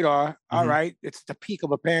everyone's radar, all right, it's the peak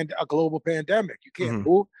of a global pandemic. You can't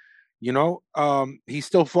move. He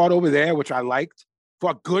still fought over there, which I liked.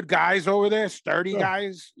 Fought good guys over there, sturdy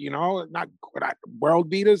guys, not world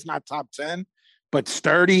beaters, not top 10, but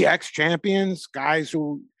sturdy ex-champions, guys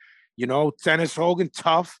who, Dennis Hogan,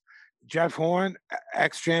 tough, Jeff Horn,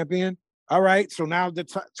 ex-champion. All right, so now the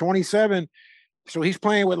 27, so he's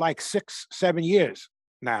playing with like 6-7 years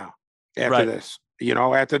now after this,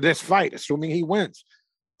 after this fight, assuming he wins.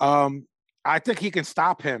 I think he can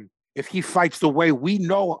stop him if he fights the way we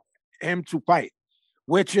know him to fight,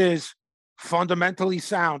 which is fundamentally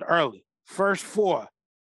sound early. First 4,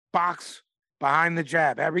 box behind the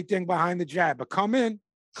jab, everything behind the jab, but come in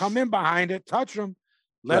behind it, touch him,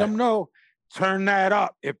 let him know, turn that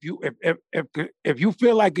up. If you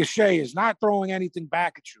feel like Gausha is not throwing anything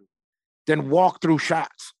back at you, then walk through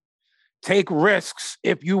shots. Take risks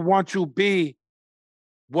if you want to be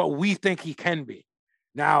what we think he can be.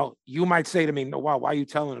 Now, you might say to me, no, why are you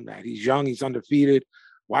telling him that? He's young, he's undefeated.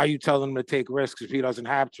 Why are you telling him to take risks if he doesn't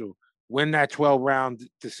have to? Win that 12-round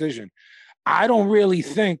decision. I don't really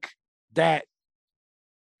think that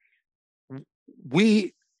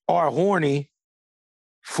we are horny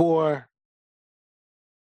for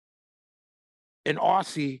an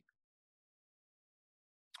Aussie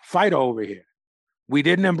fight over here. We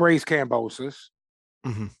didn't embrace Kambosos.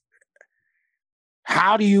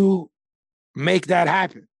 How do you make that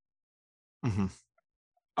happen?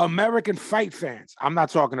 American fight fans, I'm not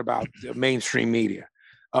talking about the mainstream media.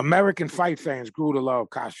 American fight fans grew to love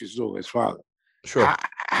Cassius Zulu, his father. Sure.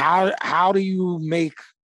 How do you make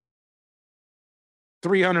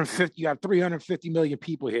 350? You have 350 million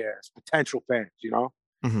people here as potential fans.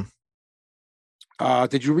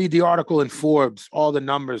 Did you read the article in Forbes? All the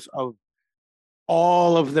numbers are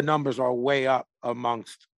way up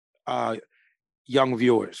amongst young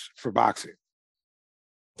viewers for boxing.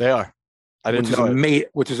 They are. I didn't know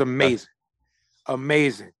which is amazing.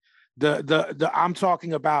 Amazing. I'm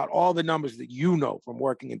talking about all the numbers that from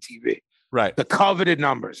working in TV. Right. The coveted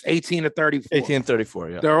numbers, 18 to 34. 18 to 34,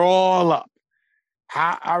 yeah. They're all up.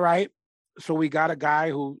 All right. So we got a guy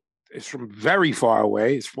who is from very far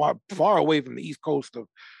away. It's far away from the East Coast of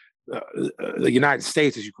the United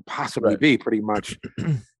States as you could possibly be, pretty much.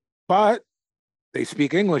 But they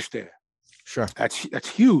speak English there. Sure. That's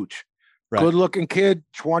huge. Right. Good-looking kid,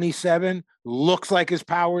 27, looks like his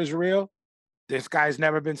power is real. This guy's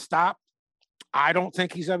never been stopped. I don't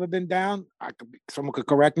think he's ever been down. Someone could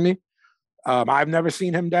correct me. I've never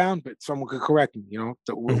seen him down, but someone could correct me.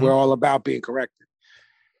 We're all about being corrected.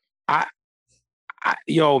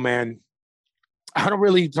 Yo, man, I don't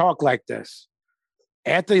really talk like this.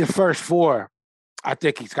 After the first 4, I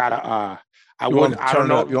think he's got to. I don't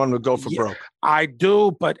know. You want him to go for broke? I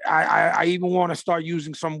do, but I even want to start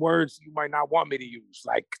using some words you might not want me to use,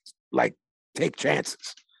 like take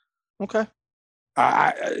chances. Okay.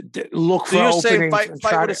 Look for. So you're openings saying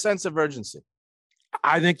fight with a sense of urgency.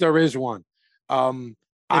 I think there is one.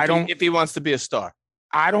 If he wants to be a star.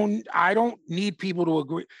 I don't need people to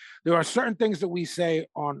agree. There are certain things that we say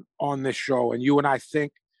on this show, and you and I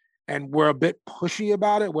think, and we're a bit pushy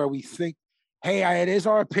about it, where we think, hey, it is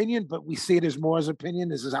our opinion, but we see it as more as opinion.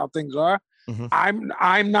 This is how things are.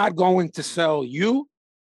 I'm not going to sell you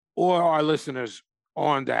or our listeners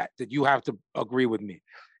on that you have to agree with me.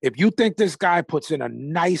 If you think this guy puts in a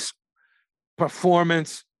nice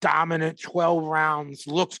performance, dominant 12 rounds,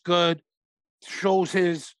 looks good, shows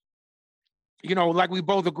his, like we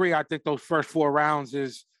both agree, I think those first 4 rounds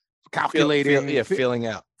is calculating. Feeling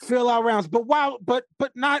out. Fill out rounds. But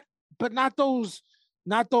not those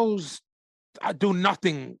do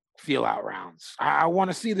nothing feel out rounds. I want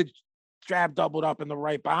to see the jab doubled up and the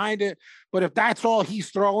right behind it. But if that's all he's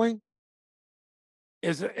throwing,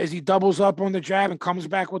 as he doubles up on the jab and comes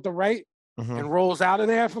back with the right and rolls out of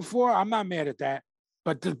there for 4, I'm not mad at that.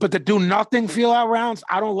 But to do nothing feel out rounds,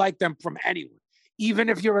 I don't like them from anyone. Even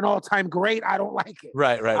if you're an all-time great, I don't like it.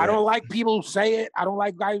 Right. I don't like people who say it. I don't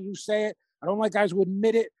like guys who say it. I don't like guys who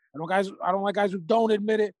admit it. I don't like guys who don't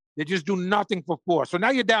admit it. They just do nothing for 4. So now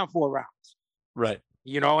you're down 4 rounds. Right.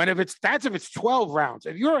 And if it's 12 rounds.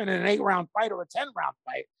 If you're in an 8-round fight or a 10-round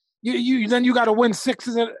fight, you got to win 6.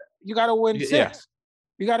 You got to win 6. Yeah.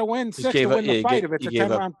 You got to win 6 to win the fight if it's a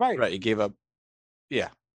 10-round fight. Right. You gave up. Yeah.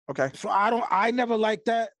 Okay. So I never liked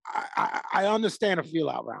that. I understand a feel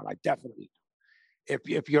out round. I definitely do.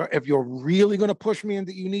 If you're really gonna push me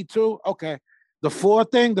into you need to, okay. The 4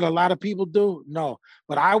 thing that a lot of people do, no.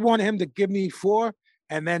 But I want him to give me 4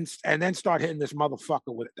 and then start hitting this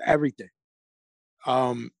motherfucker with everything.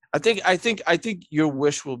 I think your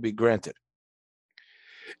wish will be granted.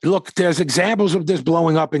 Look, there's examples of this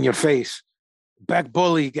blowing up in your face. Beck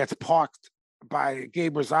Bully gets parked by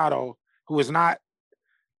Gabe Rosado, who is not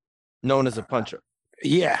known as a puncher.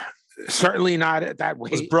 Yeah, certainly not that way.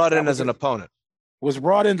 Was brought in as an opponent. Was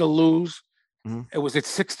brought in to lose. Mm-hmm. It was at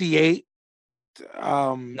 68.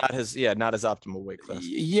 Not his optimal weight class.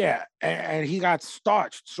 Yeah, and he got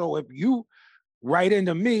starched. So if you write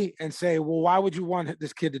into me and say, well, why would you want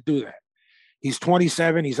this kid to do that? He's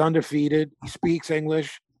 27. He's undefeated. He speaks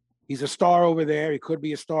English. He's a star over there. He could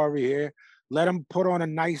be a star over here. Let him put on a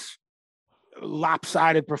nice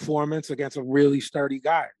lopsided performance against a really sturdy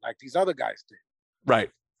guy like these other guys did. Right.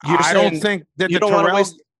 I don't think that you don't want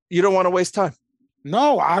to waste time.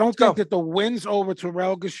 No, I don't think that the wins over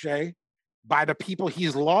Terrell Gausha by the people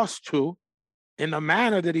he's lost to in the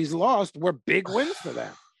manner that he's lost were big wins for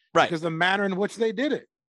them. Right. Because the manner in which they did it.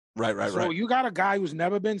 Right. So you got a guy who's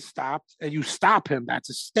never been stopped and you stop him. That's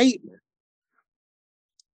a statement.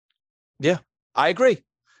 Yeah, I agree.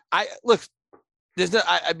 I wish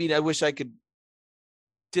I could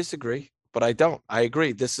disagree, but I don't. I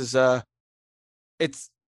agree. This is I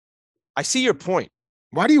see your point.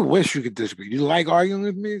 Why do you wish you could disagree? You like arguing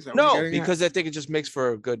with me? No, because I think it just makes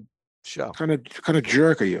for a good show. Kind of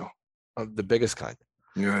jerk are you? The biggest kind.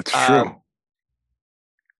 Yeah, it's true.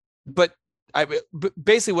 But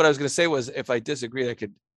basically what I was going to say was, if I disagreed,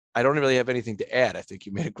 I don't really have anything to add. I think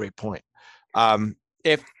you made a great point.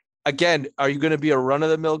 If again, are you going to be a run of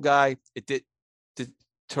the mill guy? Did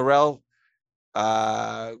Terrell,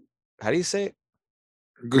 how do you say it?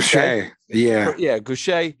 Gausha. Yeah. Yeah.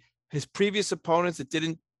 Gausha, his previous opponents that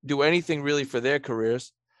didn't do anything really for their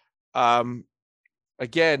careers.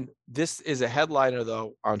 Again, this is a headliner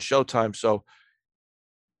though on Showtime. So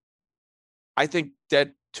I think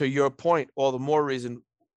that, to your point, all the more reason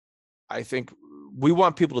I think we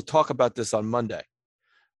want people to talk about this on Monday,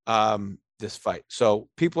 this fight. So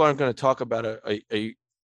people aren't going to talk about a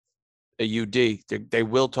UD. They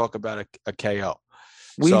will talk about a KO.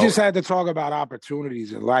 We just had to talk about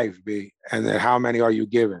opportunities in life, B, and then how many are you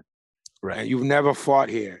given? Right. And you've never fought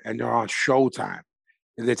here, and you're on Showtime.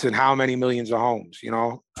 And it's in how many millions of homes,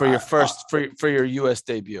 For your first, for your U.S.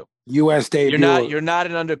 debut. U.S. debut. You're not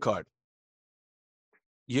an undercard.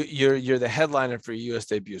 You're the headliner for your U.S.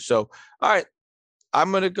 debut. So, all right,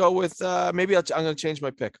 I'm going to go with I'm going to change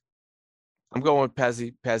my pick. I'm going with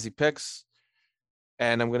Pazzi picks,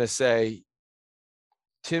 and I'm going to say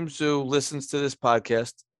Tim Tszyu listens to this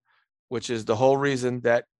podcast, which is the whole reason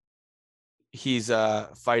that he's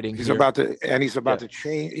fighting. He's about to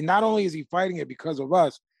change. Not only is he fighting it because of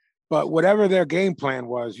us, but whatever their game plan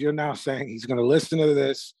was, you're now saying he's going to listen to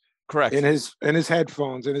this, correct, in his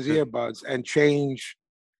headphones, in his earbuds, and change.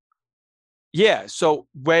 Yeah. So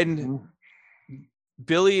when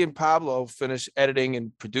Billy and Pablo finish editing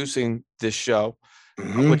and producing this show,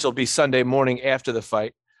 which will be Sunday morning after the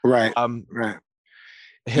fight, right? Right.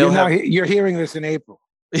 You're hearing this in April.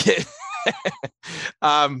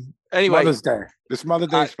 Anyway, Mother's Day. This Mother's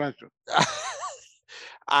Day special.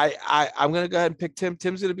 I'm gonna go ahead and pick Tim.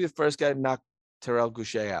 Tim's gonna be the first guy to knock Terrell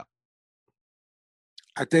Gausha out.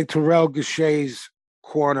 I think Terrell Gausha's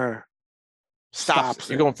corner stops.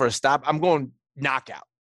 You're going for a stop. I'm going knockout.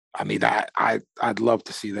 I mean, I'd love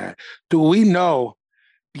to see that. Do we know?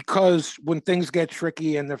 Because when things get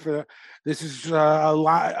tricky and this is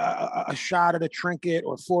a shot at a trinket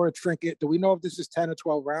or for a trinket, do we know if this is 10 or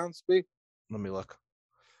 12 rounds, B? Let me look.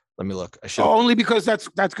 I should only because that's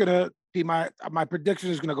gonna be my prediction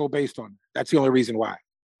is gonna go based on. That's the only reason why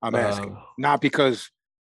I'm asking. Not because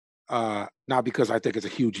I think it's a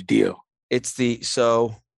huge deal. This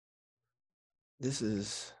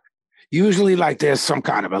is usually like there's some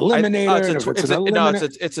kind of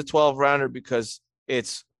eliminator. It's a 12 rounder because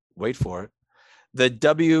it's, wait for it, the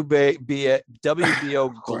WBO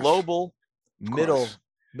global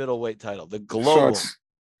middleweight title. The global. So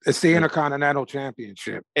it's the Intercontinental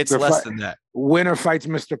Championship. It's less than that. Winner fights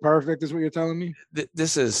Mr. Perfect is what you're telling me?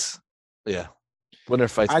 This is, yeah. Winner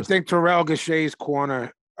fights. I think Terrell Gausha's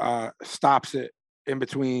corner stops it in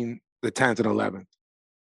between the 10th and 11th.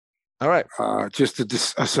 All right. Just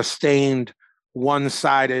a sustained,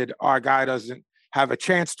 one-sided, our guy doesn't, have a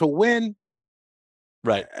chance to win,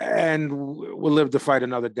 Right. and we'll live to fight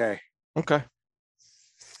another day. Okay.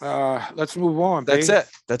 Let's move on. That's B. it.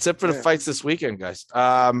 That's it for the Yeah. fights this weekend, guys.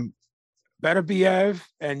 Beterbiev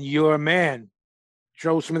and your man,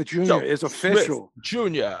 Joe Smith Jr. Joe is official. Smith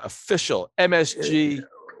Jr. official. MSG.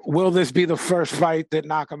 Will this be the first fight that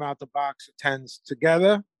Knock 'Em Out the Box attends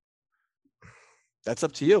together? That's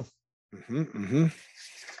up to you.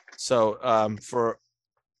 So for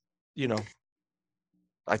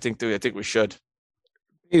I think we should.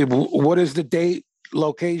 Hey, what is the date,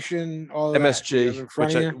 location, all of that? You have it in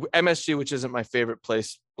front of you? MSG, which isn't my favorite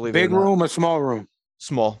place. Believe Big it or not. room or small room?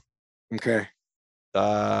 Small. Okay.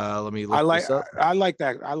 Let me look I like this up. I like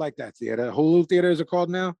that theater. Hulu Theater is it called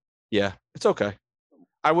now? Yeah, it's okay.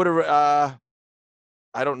 I would have.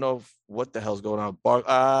 I don't know what the hell's going on.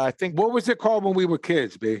 I think What was it called when we were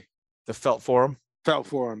kids, B? the Felt Forum. Felt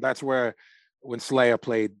Forum. That's where when Slayer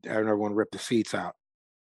played, everyone ripped the seats out.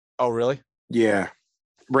 Oh, really? Yeah.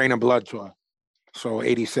 Rain and Blood tour. So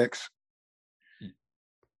 86,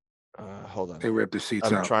 Hold on. they ripped the seats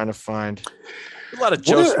I'm out. trying to find a lot of What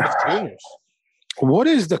Joe is- Smith Juniors. What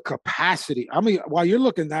is the capacity? I mean, while you're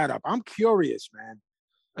looking that up, I'm curious, man.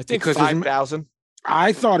 I think Because there's 5,000.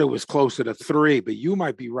 I thought it was closer to 3, but you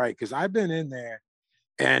might be right because I've been in there,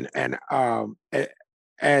 and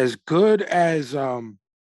as good as long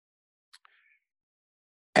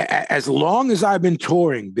as I've been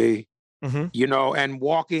touring, B, Mm-hmm. and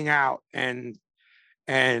walking out and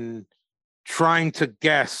trying to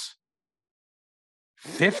guess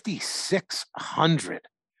 5,600.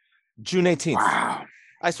 June 18th. Wow.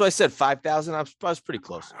 That's why I said 5,000. I was pretty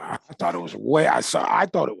close. I thought it was I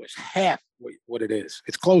thought it was half what it is.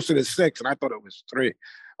 It's closer to 6, and I thought it was 3.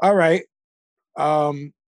 All right.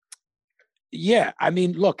 Yeah. I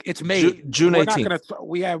mean, look, it's May. June We're not 18th.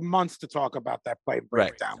 we have months to talk about that fight Right.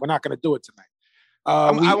 breakdown. We're not going to do it tonight.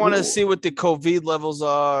 I want to see what the COVID levels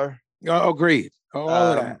are. Agreed.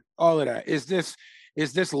 All of that. Is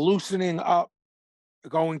this loosening up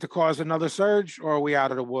going to cause another surge, or are we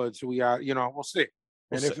out of the woods? We are, we'll see.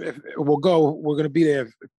 And if we're going to be there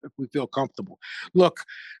if we feel comfortable. Look,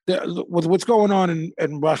 with what's going on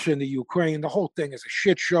in Russia and the Ukraine, the whole thing is a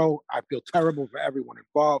shit show. I feel terrible for everyone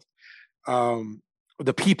involved.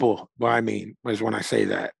 The people, what I mean is when I say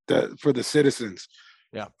that, for the citizens.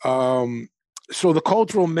 Yeah. So the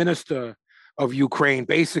cultural minister of Ukraine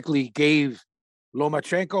basically gave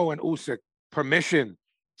Lomachenko and Usyk permission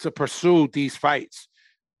to pursue these fights.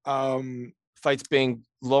 Fights being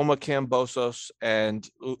Loma Kambosos and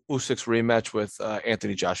Usyk's rematch with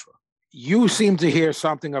Anthony Joshua. You seem to hear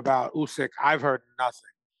something about Usyk. I've heard nothing.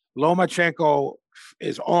 Lomachenko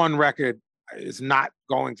is on record, is not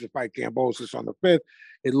going to fight Kambosos on the 5th.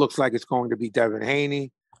 It looks like it's going to be Devin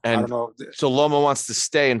Haney. I don't And know. so Loma wants to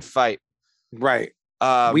stay and fight. Right.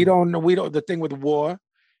 We don't know. The thing with war,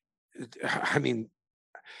 I mean,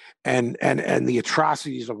 and the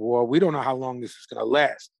atrocities of war, we don't know how long this is going to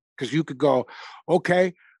last. Because you could go,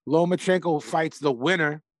 okay, Lomachenko fights the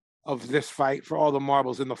winner of this fight for all the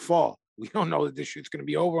marbles in the fall. We don't know that this shit's going to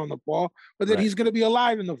be over on the fall, but that he's going to be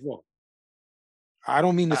alive in the fall. I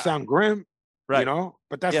don't mean to sound grim, Right.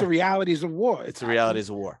 but that's the realities of war. It's the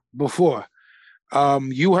realities of war. Before,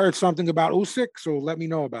 you heard something about Usyk, so let me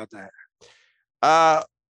know about that.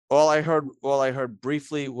 All I heard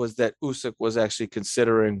briefly was that Usyk was actually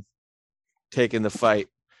considering taking the fight.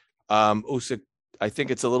 Usyk, I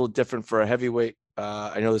think it's a little different for a heavyweight.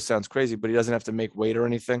 I know this sounds crazy, but he doesn't have to make weight or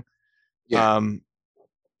anything. Yeah.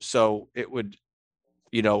 So it would,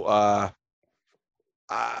 I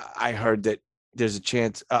heard that there's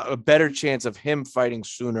a better chance of him fighting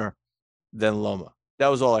sooner than Loma. That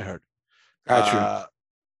was all I heard. Gotcha.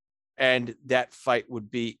 And that fight would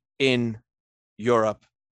be in Europe.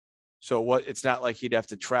 So it's not like he'd have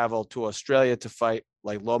to travel to Australia to fight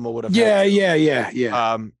like Loma would have. Yeah.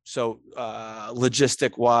 So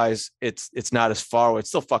logistic wise, it's not as far away. It's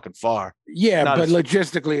still fucking far. Yeah, Not but as-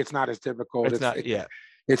 logistically, it's not as difficult. It's not.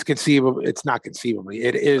 It's conceivable. It's not conceivably.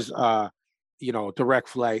 It is, direct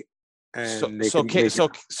flight. And So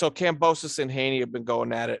Kambosos and Haney have been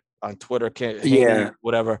going at it on Twitter. Yeah.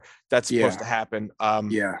 Whatever. That's supposed Yeah. to happen.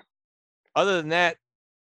 Yeah. Other than that,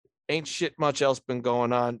 ain't shit much else been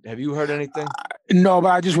going on. Have you heard anything? No, but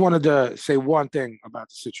I just wanted to say one thing about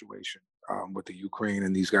the situation with the Ukraine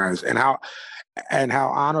and these guys, and how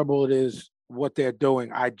honorable it is what they're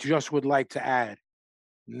doing. I just would like to add,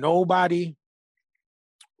 nobody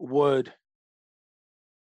would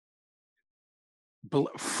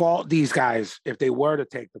fault these guys if they were to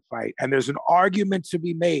take the fight. And there's an argument to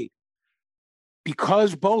be made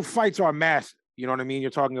because both fights are massive. You know what I mean? You're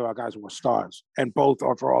talking about guys who are stars, and both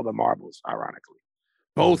are for all the marbles, ironically.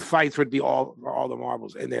 Both fights would be all the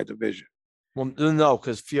marbles in their division. Well, no,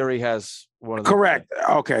 because Fury has one of the Correct.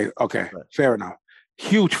 Okay. Right. Fair enough.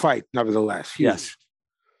 Huge fight, nevertheless. Huge. Yes.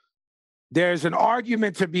 There's an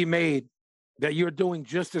argument to be made that you're doing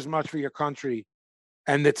just as much for your country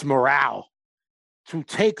and its morale to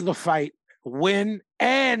take the fight, win,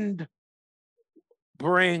 and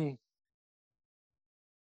bring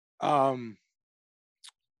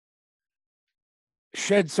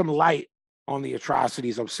shed some light on the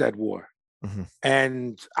atrocities of said war. Mhm.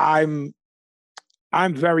 And I'm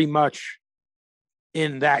very much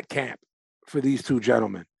in that camp for these two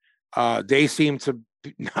gentlemen. They seem to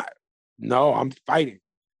be not. No, I'm fighting.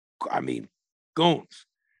 I mean, goons.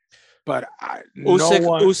 But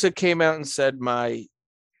Usyk came out and said, "My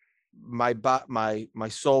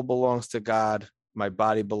soul belongs to God. My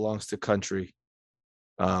body belongs to country.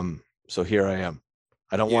 So here I am.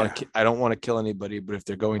 I don't want to kill anybody, but if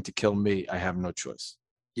they're going to kill me, I have no choice."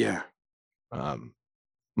 Yeah.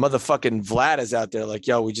 Motherfucking Vlad is out there like,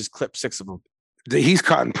 yo, we just clipped 6 of them. He's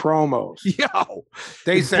cutting promos. Yo,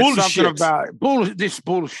 They said something about this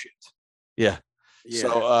bullshit. Yeah.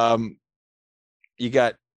 So you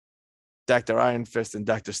got Dr. Iron Fist and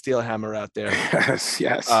Dr. Steelhammer out there.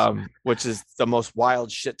 Yes. Which is the most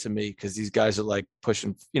wild shit to me because these guys are like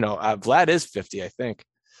pushing, Vlad is 50, I think.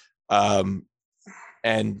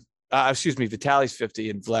 And excuse me, Vitaly's 50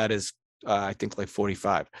 and Vlad is I think like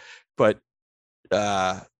 45. But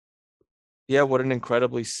what an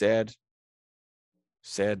incredibly sad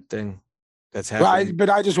thing that's happening. But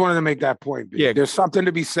I just wanted to make that point. Yeah. There's something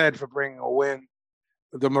to be said for bringing a win,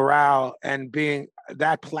 the morale, and being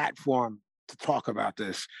that platform to talk about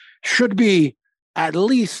this should be at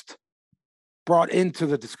least brought into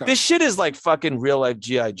the discussion. This shit is like fucking real life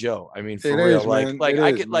G.I. Joe. I mean, for It real. is, like man. like It I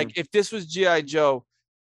is, get man. like if this was G.I. Joe,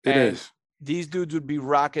 It is. these dudes would be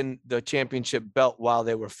rocking the championship belt while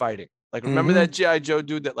they were fighting. Like, remember that G.I. Joe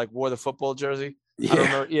dude that like wore the football jersey? Yeah. I don't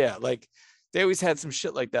remember. Yeah, like they always had some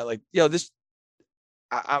shit like that. Like,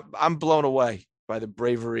 I'm blown away by the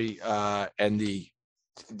bravery and the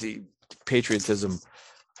patriotism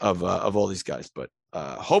of all these guys. But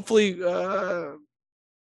hopefully, and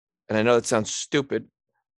I know it sounds stupid,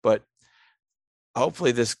 but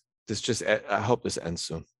hopefully I hope this ends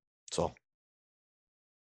soon. That's all.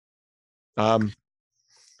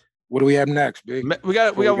 What do we have next, Big? We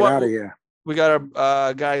got out of here. We got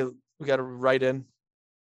a guy. We got to write in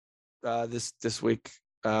this week.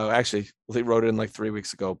 Actually, he wrote in like 3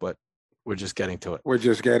 weeks ago, but we're just getting to it. We're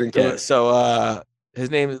just getting to it. So his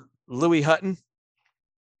name is Louis Hutton.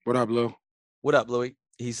 What up, Lou? What up, Louis?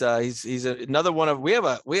 He's another one of we have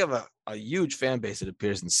a huge fan base. It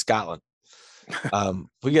appears in Scotland.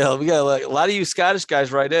 We got like, a lot of you Scottish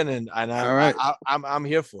guys write in, and I'm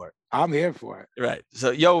here for it. I'm here for it. Right.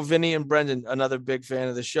 So, Vinny and Brendan, another big fan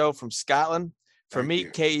of the show from Scotland. For me,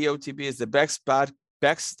 KEOTB is the best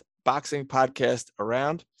boxing podcast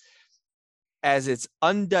around, as it's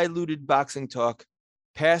undiluted boxing talk,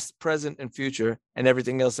 past, present, and future, and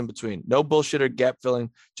everything else in between. No bullshit or gap filling,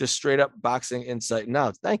 just straight up boxing insight.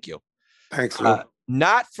 No, thank you. Thanks, Lou.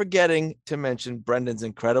 Not forgetting to mention Brendan's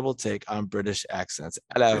incredible take on British accents.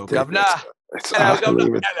 Hello, governor. It's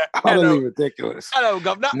utterly ridiculous. Hello,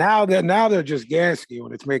 governor. Now they're just gassing you,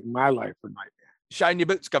 and it's making my life a nightmare. Shine your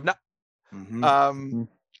boots, governor. Mm-hmm.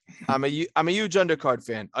 I'm a huge undercard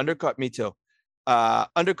fan. Undercard, me too.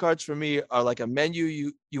 Undercards for me are like a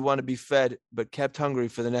menu you want to be fed, but kept hungry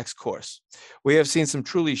for the next course. We have seen some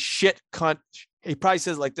truly shit cunt. He probably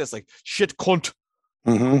says like this, like shit cunt.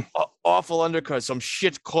 Mm-hmm. Awful undercards. Some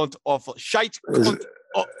shit cunt. Awful shite cunt.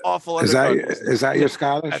 Awful undercards. Is that your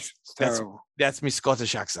Scottish? It's terrible. That's me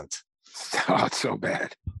Scottish accent. Oh, it's so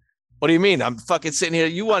bad. What do you mean? I'm fucking sitting here.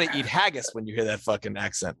 You want to eat haggis when you hear that fucking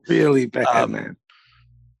accent. Really bad, man.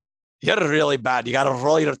 You're really bad. You got to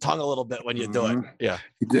roll your tongue a little bit when you do it. Yeah.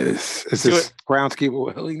 Is this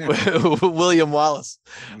groundskeeper Willie now? William Wallace.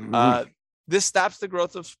 Mm-hmm. This stops the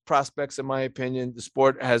growth of prospects, in my opinion. The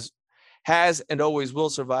sport has and always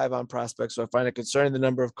will survive on prospects. So I find it concerning the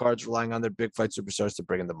number of cards relying on their big fight superstars to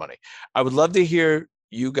bring in the money. I would love to hear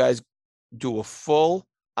you guys do a full,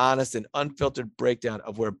 honest, and unfiltered breakdown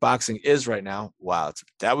of where boxing is right now. Wow.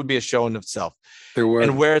 That would be a show in itself.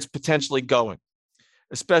 And where it's potentially going.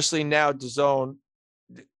 Especially now, DAZN.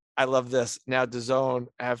 I love this. Now DAZN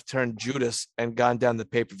have turned Judas and gone down the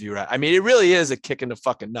pay-per-view route. I mean, it really is a kick in the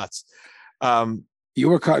fucking nuts. You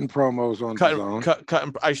were cutting promos on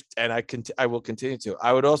DAZN. I will continue to.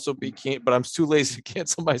 I would also be keen, but I'm too lazy to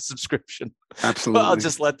cancel my subscription. Absolutely. I'll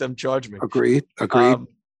just let them charge me. Agreed.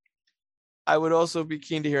 I would also be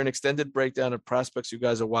keen to hear an extended breakdown of prospects you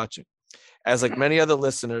guys are watching. As like many other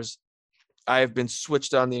listeners, I have been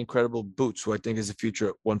switched on the incredible Boots, who I think is the future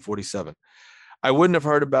at 147. I wouldn't have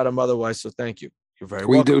heard about him otherwise, so thank you. You're very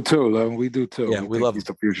We welcome. do too, Lou. We do too. Yeah, we think love he's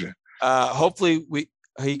him. the future. Hopefully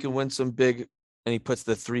he can win some big, and he puts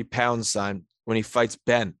the 3 pound sign when he fights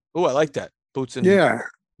Ben. Oh, I like that. Boots and Yeah,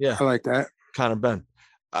 yeah, I like that. Conor Ben.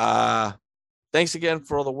 Thanks again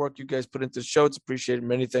for all the work you guys put into the show. It's appreciated.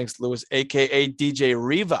 Many thanks, Lewis, aka DJ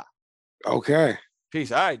Riva. Okay.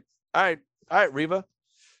 Peace. All right, Riva.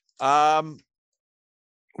 Well,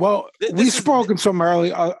 we spoke in some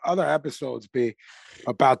early other episodes, B,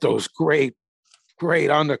 about those great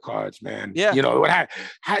undercards, man. Yeah. You know,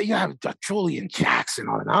 how you have Julian Jackson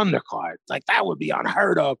on an undercard. Like, that would be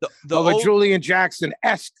unheard of. The of old, a Julian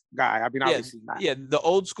Jackson-esque guy. I mean, yeah, obviously not. Yeah, the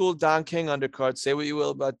old school Don King undercard. Say what you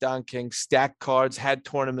will about Don King. Stacked cards, had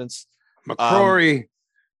tournaments. McCrory.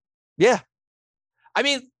 Yeah. I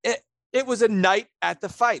mean, it was a night at the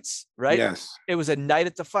fights, right? Yes. It was a night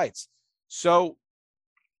at the fights. So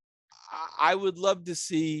I would love to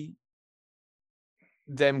see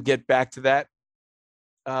them get back to that.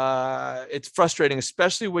 It's frustrating,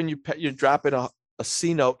 especially when you're dropping a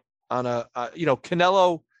C note on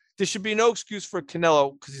Canelo. There should be no excuse for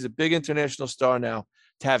Canelo, because he's a big international star now,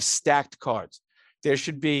 to have stacked cards. There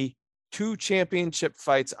should be 2 championship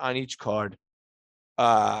fights on each card,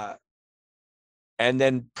 and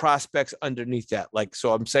then prospects underneath that. Like,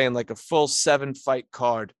 so I'm saying like a full 7 fight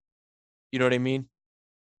card. You know what I mean?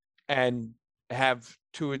 And have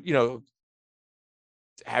 2,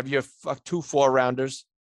 have your 2 4-rounders,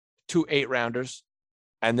 2 8-rounders,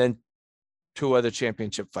 and then 2 other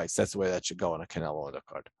championship fights. That's the way that should go on a Canelo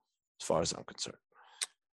undercard, as far as I'm concerned.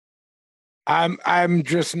 I'm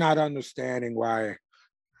just not understanding why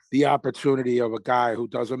the opportunity of a guy who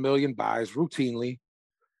does 1 million buys routinely,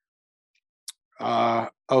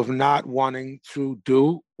 of not wanting to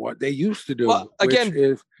do what they used to do. Well, again, which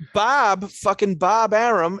is Bob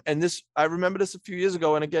Arum, and this, I remember this a few years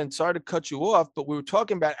ago. And again, sorry to cut you off, but we were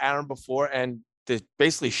talking about Arum before, and the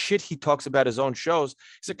basically shit he talks about his own shows.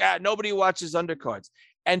 He's like, nobody watches undercards.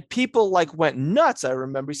 And people like went nuts. I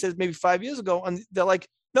remember he says maybe 5 years ago, and they're like,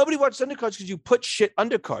 nobody watches undercards because you put shit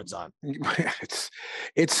undercards on.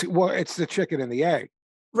 it's the chicken and the egg.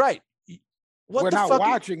 Right. We're not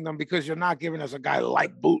watching them because you're not giving us a guy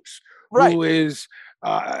like Boots, right, who is,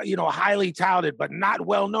 highly touted but not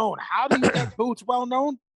well known. How do you get Boots well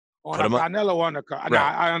known? On a Canelo undercard. Right. Now,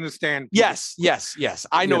 I understand. Yes.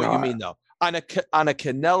 I know what you mean, though. On a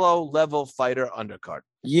Canelo level fighter undercard.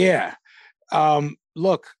 Yeah.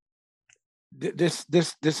 Look, this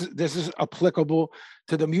is applicable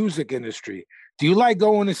to the music industry. Do you like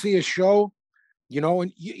going to see a show?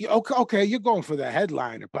 And okay, you're going for the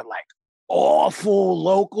headliner, but like awful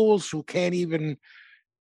locals who can't even,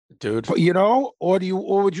 dude, or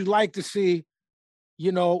would you like to see,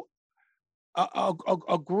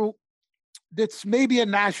 a group that's maybe a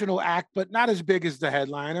national act, but not as big as the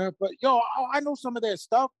headliner, but I know some of their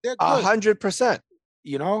stuff. They're good. 100%.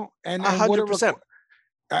 And 100%.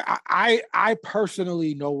 I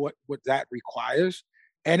personally know what that requires,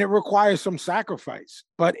 and it requires some sacrifice.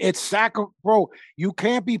 But it's bro. You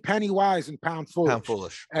can't be penny wise and pound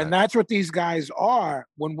foolish. And that's what these guys are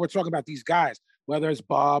when we're talking about these guys. Whether it's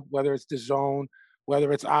Bob, whether it's DAZN,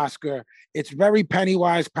 whether it's Oscar, it's very penny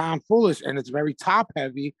wise, pound foolish, and it's very top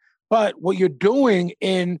heavy. But what you're doing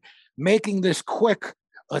in making this quick,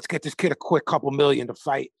 let's get this kid a quick couple million to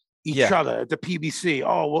fight each other at the PBC.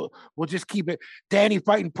 Oh, we'll just keep it. Danny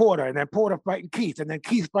fighting Porter, and then Porter fighting Keith, and then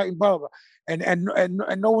Keith fighting blah blah,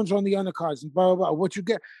 and no one's on the undercards and blah blah. What you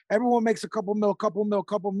get? Everyone makes a couple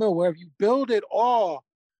mil. Where if you build it all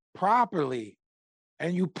properly,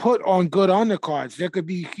 and you put on good undercards, there could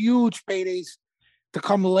be huge paydays to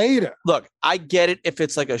come later. Look, I get it if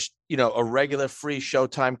it's like a regular free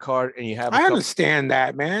Showtime card and you have. I understand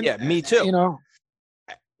that, man. Yeah, me too.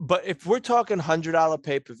 But if we're talking $100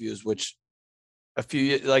 pay-per-views, which a few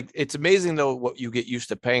years, like, it's amazing though what you get used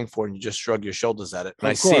to paying for, and you just shrug your shoulders at it.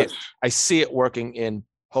 And I see it working in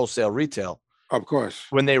wholesale retail. Of course.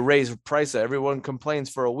 When they raise price, everyone complains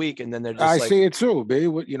for a week, and then they're just I see it too, B.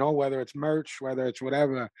 Whether it's merch, whether it's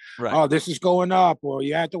whatever. Right. Oh, this is going up, or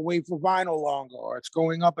you have to wait for vinyl longer, or it's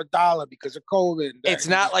going up $1 because of COVID. It's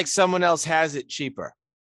not like someone else has it cheaper.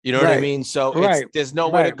 You know what I mean? So there's no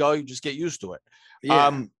way to go. You just get used to it.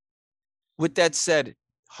 Yeah. With that said,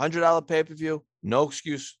 $100 pay-per-view, no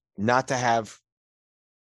excuse not to have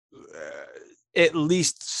at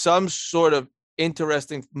least some sort of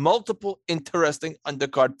multiple interesting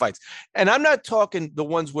undercard fights. And I'm not talking the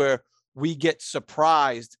ones where we get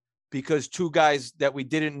surprised because 2 guys that we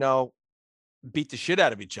didn't know beat the shit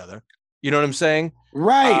out of each other. You know what I'm saying?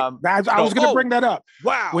 Right. I was going to bring that up.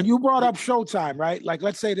 Wow. When you brought up Showtime, right? Like,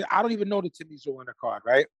 let's say that I don't even know the Timmy Zoo undercard,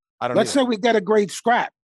 right? I don't. Let's say we get a great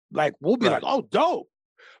scrap. Like, we'll be Right. like, oh, dope.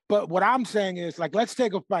 But what I'm saying is, like, let's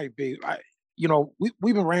take a fight, B.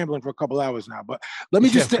 We've been rambling for a couple hours now, but let me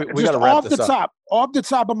just off the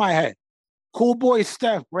top of my head, Cool Boy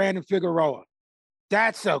Steph, Brandon Figueroa.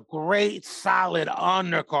 That's a great, solid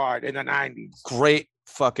undercard in the 90s. Great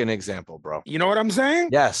fucking example, bro. You know what I'm saying?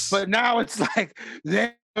 Yes. But now it's like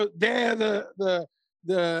they're the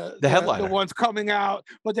headliner. the ones coming out,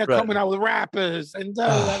 but they're coming out with rappers, and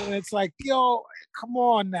it's like, yo, come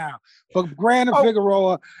on now. But Brandon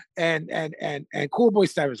Figueroa and Cool Boy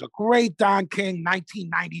Steph is a great Don King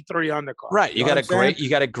 1993 undercard. Right, you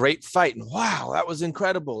got a great fight, and wow, that was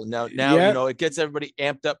incredible. Now it gets everybody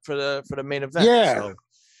amped up for the main event. Yeah, so,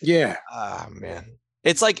 yeah. Ah, man,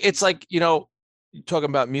 it's like talking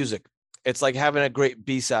about music. It's like having a great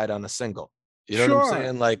B-side on a single. You know what I'm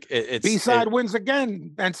saying? Like it's B-side wins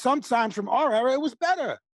again, and sometimes from our era, it was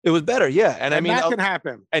better. It was better, yeah. And I mean, that can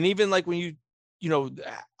happen. And even like when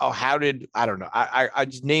how did I don't know? I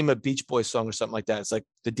just name a Beach Boys song or something like that. It's like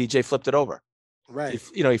the DJ flipped it over, right?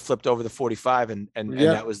 He flipped over the 45, and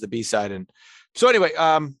that was the B-side. And so anyway,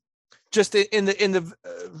 just in the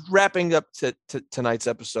wrapping up to tonight's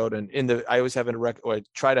episode, and I always have I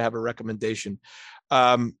try to have a recommendation.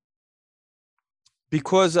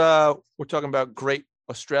 Because we're talking about great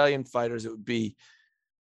Australian fighters, it would be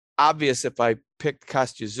obvious if I picked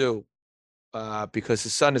Kostya Tszyu because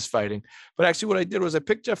his son is fighting. But actually what I did was I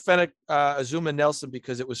picked Jeff Fenech, Azuma Nelson,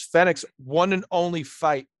 because it was Fenech's one and only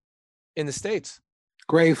fight in the States.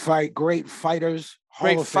 Great fight, great fighters.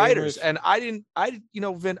 Great fighters. And Vin,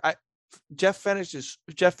 Jeff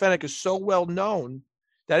Fenech is so well known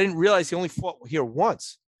that I didn't realize he only fought here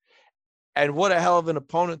once. And what a hell of an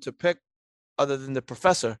opponent to pick, other than the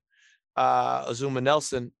professor, Azuma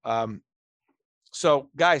Nelson. So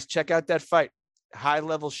guys, check out that fight. High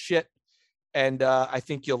level shit. And I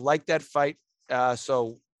think you'll like that fight.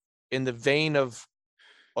 So in the vein of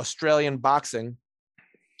Australian boxing,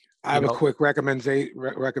 I have a quick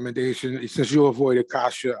recommendation. Since you avoided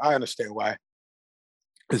Kostya, I understand why.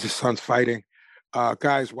 Because his son's fighting.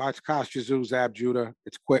 Guys, watch Kostya Tszyu Zab Judah.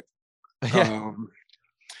 It's quick.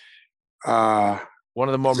 One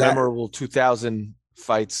of the more memorable 2000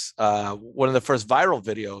 fights. One of the first viral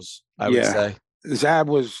videos, I would say. Zab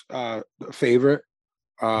was the favorite.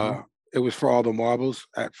 It was for all the marbles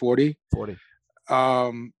at 40.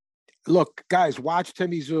 Look, guys, watch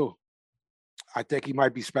Timmy Tszyu. I think he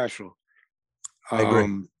might be special. I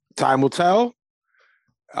agree. Time will tell.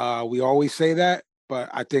 We always say that, but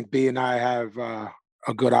I think B and I have a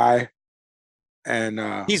good eye. And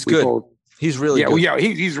he's good. He's really good. Yeah,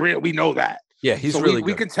 he's real. We know that. Yeah, he's really good.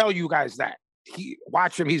 We can tell you guys that.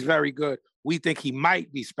 Watch him. He's very good. We think he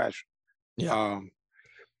might be special. Yeah.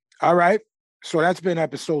 All right. So that's been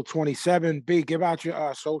episode 27. B, give out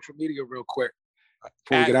your social media real quick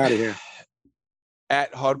before we get out of here.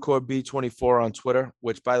 At Hardcore B24 on Twitter,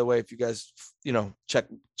 which, by the way, if you guys, check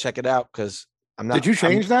it out, because I'm not. Did you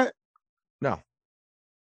change that? No.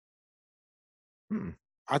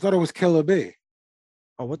 I thought it was Killer B.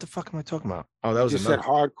 Oh, what the fuck am I talking about? Oh, that was just said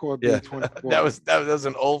Hardcore B24. that was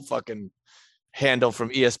an old fucking handle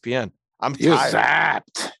from ESPN. You're tired.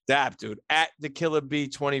 Zapped, dude. At the Killer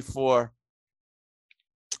B24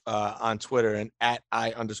 on Twitter, and at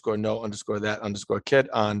I_no_that_kid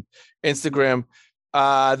on Instagram.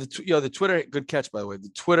 The Twitter, good catch, by the way. The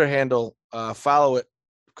Twitter handle, follow it,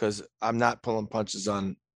 because I'm not pulling punches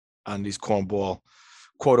on these cornball,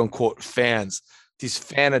 quote unquote, fans. These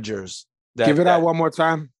fanagers. Give it out one more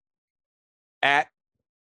time. At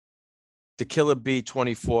the Killer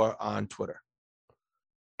B24 on Twitter.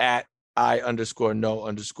 At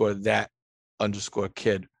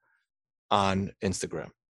I_no_that_kid on Instagram.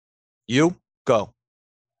 You go.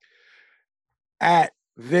 At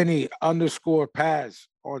Vinny_Paz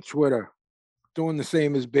on Twitter. Doing the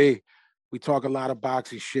same as B. We talk a lot of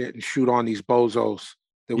boxing shit and shoot on these bozos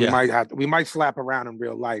that we might slap around in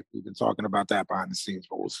real life. We've been talking about that behind the scenes,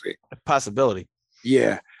 but we'll see. A possibility.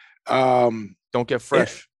 Yeah. Don't get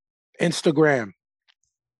fresh. Instagram.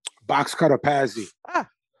 Box Cutter Pazzi.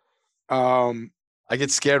 I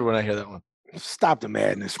get scared when I hear that one. Stop the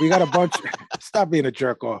madness. We got a bunch. Stop being a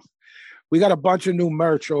jerk off. We got a bunch of new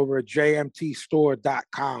merch over at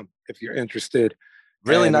jmtstore.com if you're interested.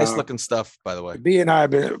 Really nice looking stuff, by the way. B and I are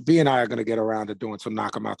going to get around to doing some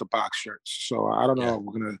knock 'em out the box shirts. So I don't know.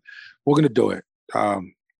 We're gonna do it.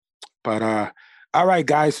 But all right,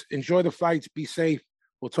 guys, enjoy the fights. Be safe.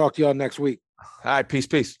 We'll talk to y'all next week. All right, peace.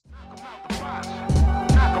 Knock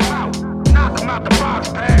 'em out the box,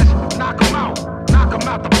 pass. knock 'em out.